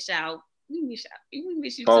conversation. I miss y'all. We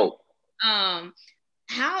miss you too.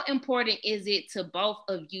 How important is it to both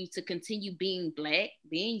of you to continue being Black,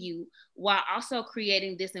 being you, while also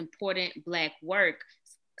creating this important Black work?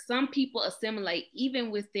 Some people assimilate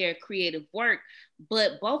even with their creative work,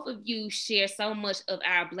 but both of you share so much of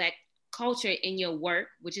our Black culture in your work,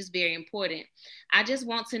 which is very important. I just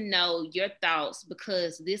want to know your thoughts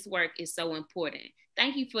because this work is so important.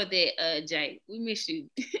 Thank you for that, Jay. We miss you.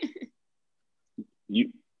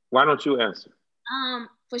 Why don't you answer?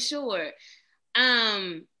 For sure.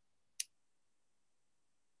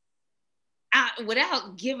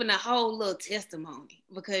 Without giving a whole little testimony,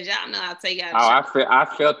 because y'all know I'll tell y'all. I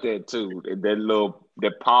felt that too.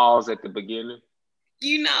 That pause at the beginning.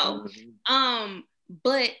 Mm-hmm.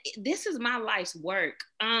 But this is my life's work.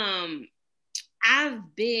 I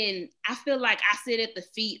feel like I sit at the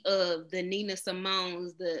feet of the Nina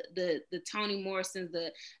Simones, the Toni Morrisons,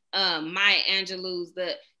 the Maya Angelou's,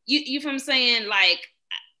 you know what I'm saying? Like,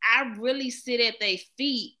 I really sit at their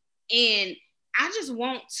feet, and I just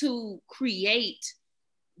want to create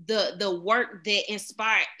the work that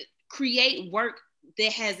create work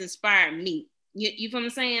that has inspired me. You know what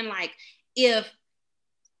I'm saying? Like,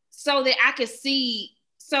 so that I could see,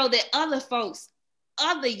 so that other folks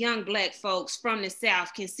other young Black folks from the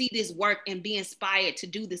South can see this work and be inspired to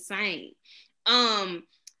do the same. I'm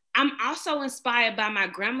also inspired by my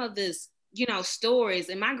grandmother's, stories.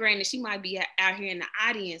 And my granny, she might be out here in the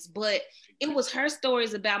audience, but it was her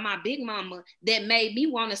stories about my big mama that made me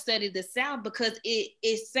want to study the South, because it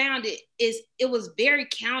was very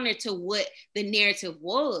counter to what the narrative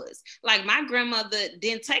was. Like, my grandmother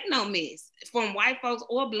didn't take no mess from white folks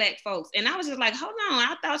or Black folks. And I was just like, hold on,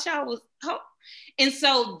 I thought y'all was, and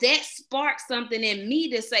so that sparked something in me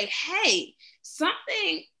to say, hey,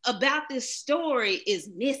 something about this story is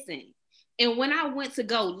missing. And when I went to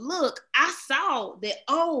go look, I saw that,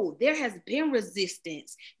 there has been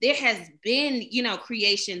resistance. There has been,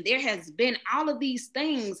 creation. There has been all of these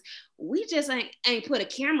things. We just ain't put a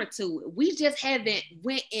camera to it. We just haven't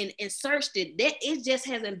went in and searched it. That it just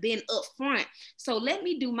hasn't been up front. So let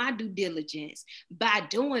me do my due diligence by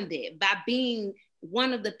doing that, by being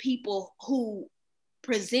one of the people who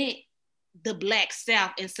present the Black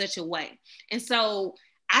South in such a way. And so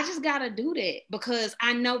I just got to do that, because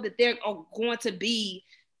I know that there are going to be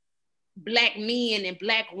Black men and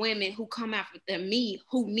Black women who come after me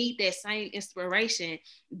who need that same inspiration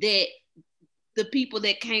that the people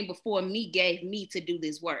that came before me gave me to do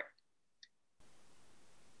this work.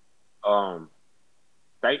 I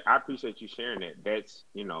appreciate you sharing that. That's,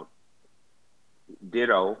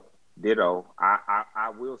 ditto. I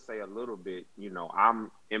will say a little bit, I'm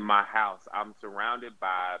in my house. I'm surrounded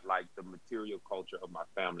by like the material culture of my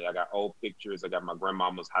family. I got old pictures. I got my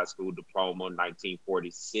grandmama's high school diploma in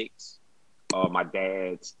 1946.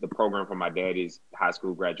 The program for my dad is high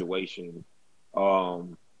school graduation.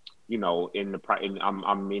 I'm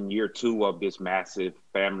in year 2 of this massive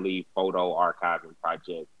family photo archiving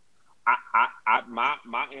project.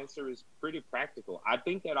 My answer is pretty practical. I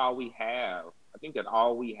think that all we have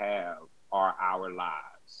are our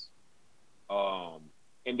lives.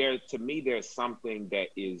 And to me, there's something that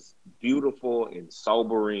is beautiful and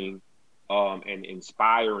sobering, and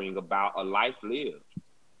inspiring about a life lived.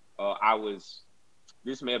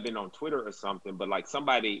 This may have been on Twitter or something, but like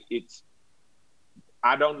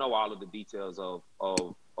I don't know all of the details or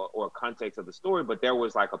context of the story, but there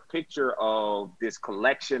was like a picture of this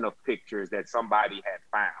collection of pictures that somebody had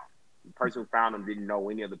found. The person who found them didn't know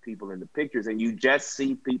any of the people in the pictures, and you just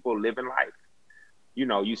see people living life.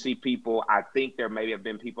 You see people, I think there may have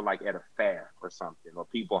been people like at a fair or something, or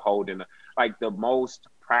people holding like the most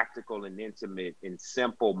practical and intimate and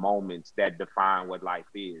simple moments that define what life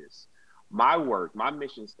is. My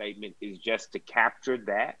mission statement is just to capture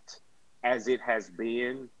that as it has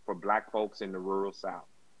been for Black folks in the rural South,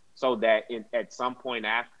 so that at some point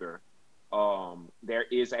after, there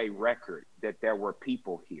is a record that there were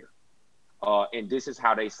people here. And this is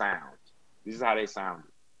how they sound. This is how they sounded.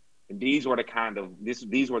 And these were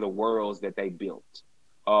these were the worlds that they built.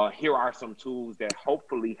 Here are some tools that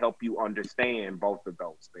hopefully help you understand both of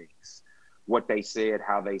those things, what they said,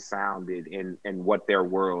 how they sounded, and what their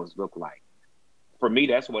worlds look like. For me,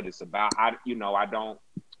 that's what it's about.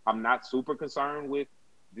 I'm not super concerned with,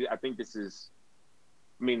 I think this is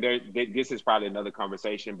probably another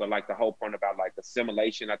conversation, but like the whole point about like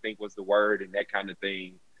assimilation, I think was the word, and that kind of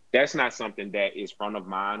thing. That's not something that is front of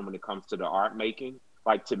mind when it comes to the art making.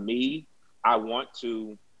 Like, to me, I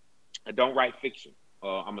don't write fiction.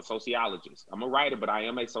 I'm a sociologist. I'm a writer, but I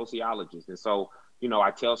am a sociologist. And so,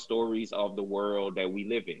 I tell stories of the world that we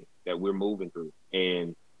live in, that we're moving through.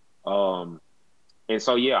 And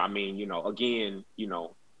so, yeah, again,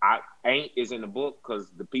 ain't is in the book because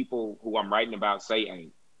the people who I'm writing about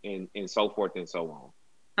say ain't, and so forth and so on.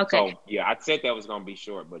 Okay. So, yeah, I said that was going to be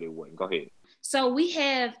short, but it wasn't. Go ahead. So we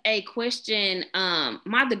have a question.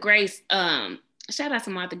 Martha Grace, shout out to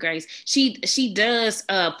Martha Grace. She does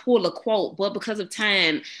pull a quote, but because of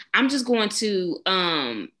time, I'm just going to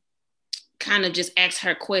kind of just ask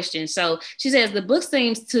her question. So she says, the book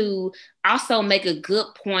seems to also make a good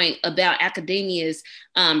point about academia's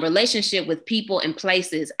relationship with people and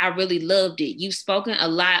places. I really loved it. You've spoken a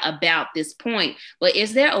lot about this point, but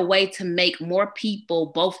is there a way to make more people,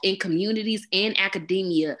 both in communities and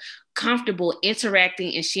academia, comfortable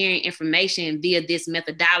interacting and sharing information via this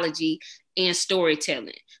methodology and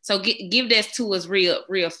storytelling? So give that to us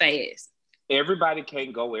real fast. Everybody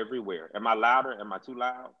can't go everywhere. Am I louder? Am I too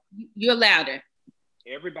loud? You're louder.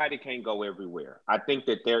 Everybody can't go everywhere. I think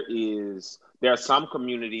that there are some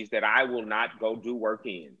communities that I will not go do work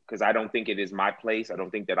in because I don't think it is my place. I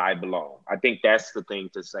don't think that I belong. I think that's the thing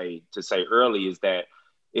to say early is that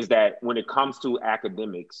when it comes to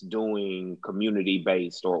academics doing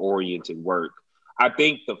community-based or oriented work, I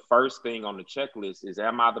think the first thing on the checklist is,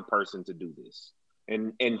 am I the person to do this?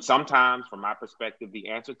 And sometimes, from my perspective, the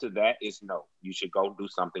answer to that is no. You should go do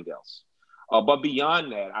something else. But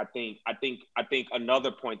beyond that, I think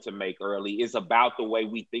another point to make early is about the way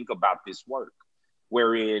we think about this work,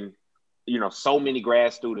 wherein, you know, so many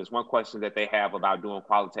grad students, one question that they have about doing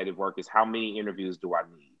qualitative work is, how many interviews do I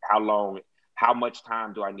need? How long, how much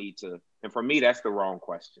time do I need to? And for me, that's the wrong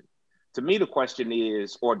question. To me, the question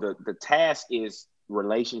is, or the task is,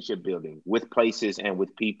 relationship building with places and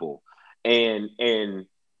with people. And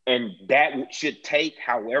that should take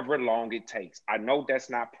however long it takes. I know that's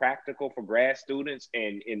not practical for grad students.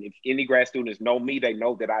 And if any grad students know me, they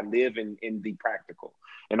know that I live in the practical.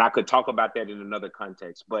 And I could talk about that in another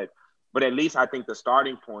context. But at least I think the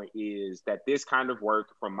starting point is that this kind of work,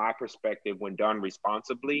 from my perspective, when done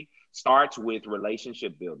responsibly, starts with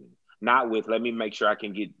relationship building, not with, let me make sure I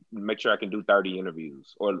can do 30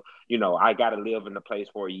 interviews, or, you know, I got to live in the place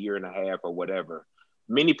for a year and a half or whatever.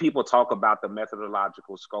 Many people talk about the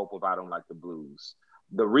methodological scope of I Don't Like the Blues.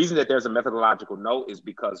 The reason that there's a methodological note is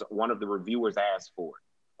because one of the reviewers asked for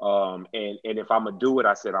it. And if I'm going to do it,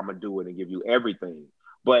 I said, I'm going to do it and give you everything.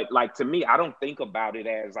 But like, to me, I don't think about it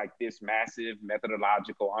as like this massive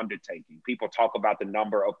methodological undertaking. People talk about the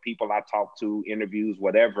number of people I talked to, interviews,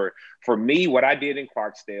 whatever. For me, what I did in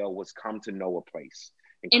Clarksdale was come to know a place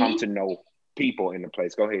and come to know people in the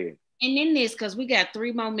place. Go ahead. And in this, because we got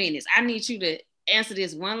 3 more minutes, I need you to answer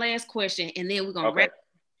this one last question, and then we're gonna wrap.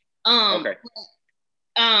 Okay.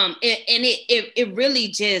 It really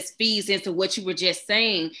just feeds into what you were just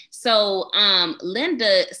saying. So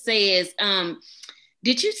Linda says,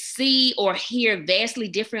 did you see or hear vastly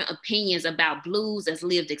different opinions about blues as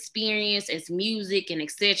lived experience, as music, and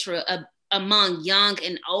etc. Among young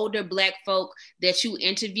and older Black folk that you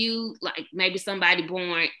interviewed, like maybe somebody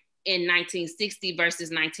born in 1960 versus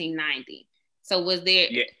 1990? So was there?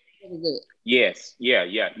 Yeah. Yes.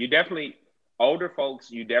 Yeah. You definitely, older folks,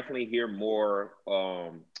 you definitely hear more,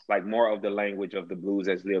 like more of the language of the blues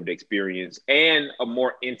as lived experience, and a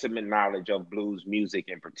more intimate knowledge of blues music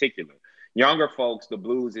in particular. Younger folks, the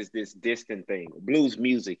blues is this distant thing. Blues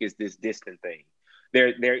music is this distant thing.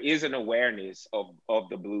 There is an awareness of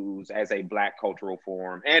the blues as a Black cultural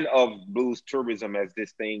form, and of blues tourism as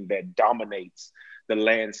this thing that dominates the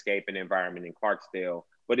landscape and environment in Clarksdale,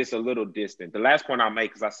 but it's a little distant. The last point I'll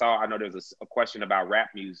make, because I know there's a question about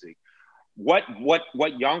rap music. What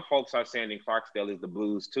young folks are saying in Clarksdale is the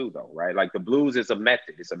blues too, though, right? Like, the blues is a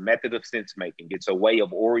method. It's a method of sense making. It's a way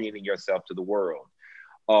of orienting yourself to the world.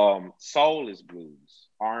 Soul is blues,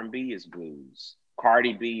 R&B is blues,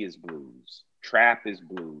 Cardi B is blues, trap is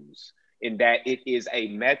blues, in that it is a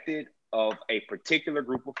method of a particular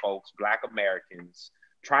group of folks, Black Americans,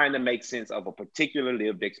 trying to make sense of a particular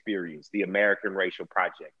lived experience, the American Racial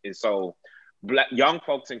Project. And so young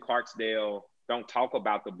folks in Clarksdale don't talk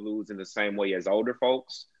about the blues in the same way as older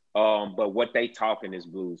folks, but what they talking is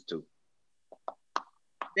blues too.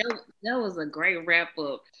 That was a great wrap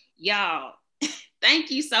up. Y'all,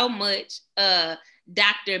 thank you so much,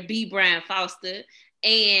 Dr. B. Brian Foster.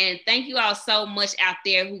 And thank you all so much out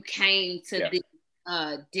there who came to this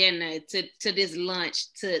dinner, to this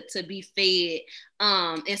lunch, to be fed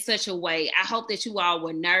in such a way. I hope that you all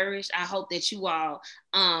were nourished. I hope that you all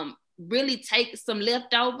really take some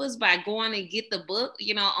leftovers by going and get the book,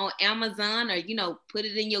 you know, on Amazon, or, you know, put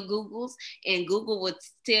it in your Googles, and Google will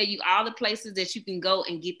tell you all the places that you can go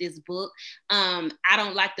and get this book. I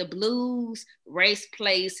Don't Like the Blues, Race,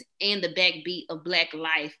 Place, and the Backbeat of Black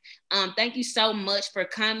Life. Thank you so much for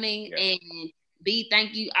coming. And B,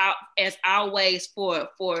 thank you as always for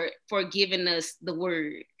giving us the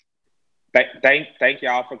word. Thank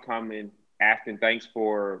y'all for coming. Afton, thanks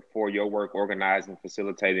for your work organizing,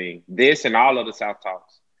 facilitating this and all of the South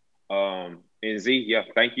Talks. And Z,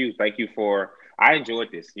 thank you for, I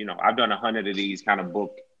enjoyed this. You know, I've done 100 of these kind of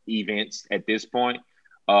book events at this point.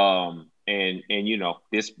 And you know,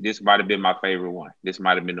 this might have been my favorite one. This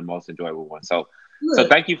might have been the most enjoyable one. So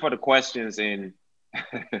thank you for the questions. And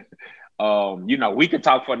you know, we could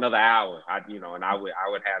talk for another hour. And I would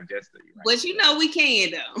have just. Right? But you know, we can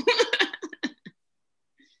though.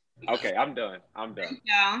 Okay, I'm done.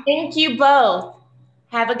 Thank you both.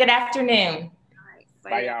 Have a good afternoon. All right,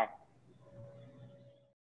 bye, y'all.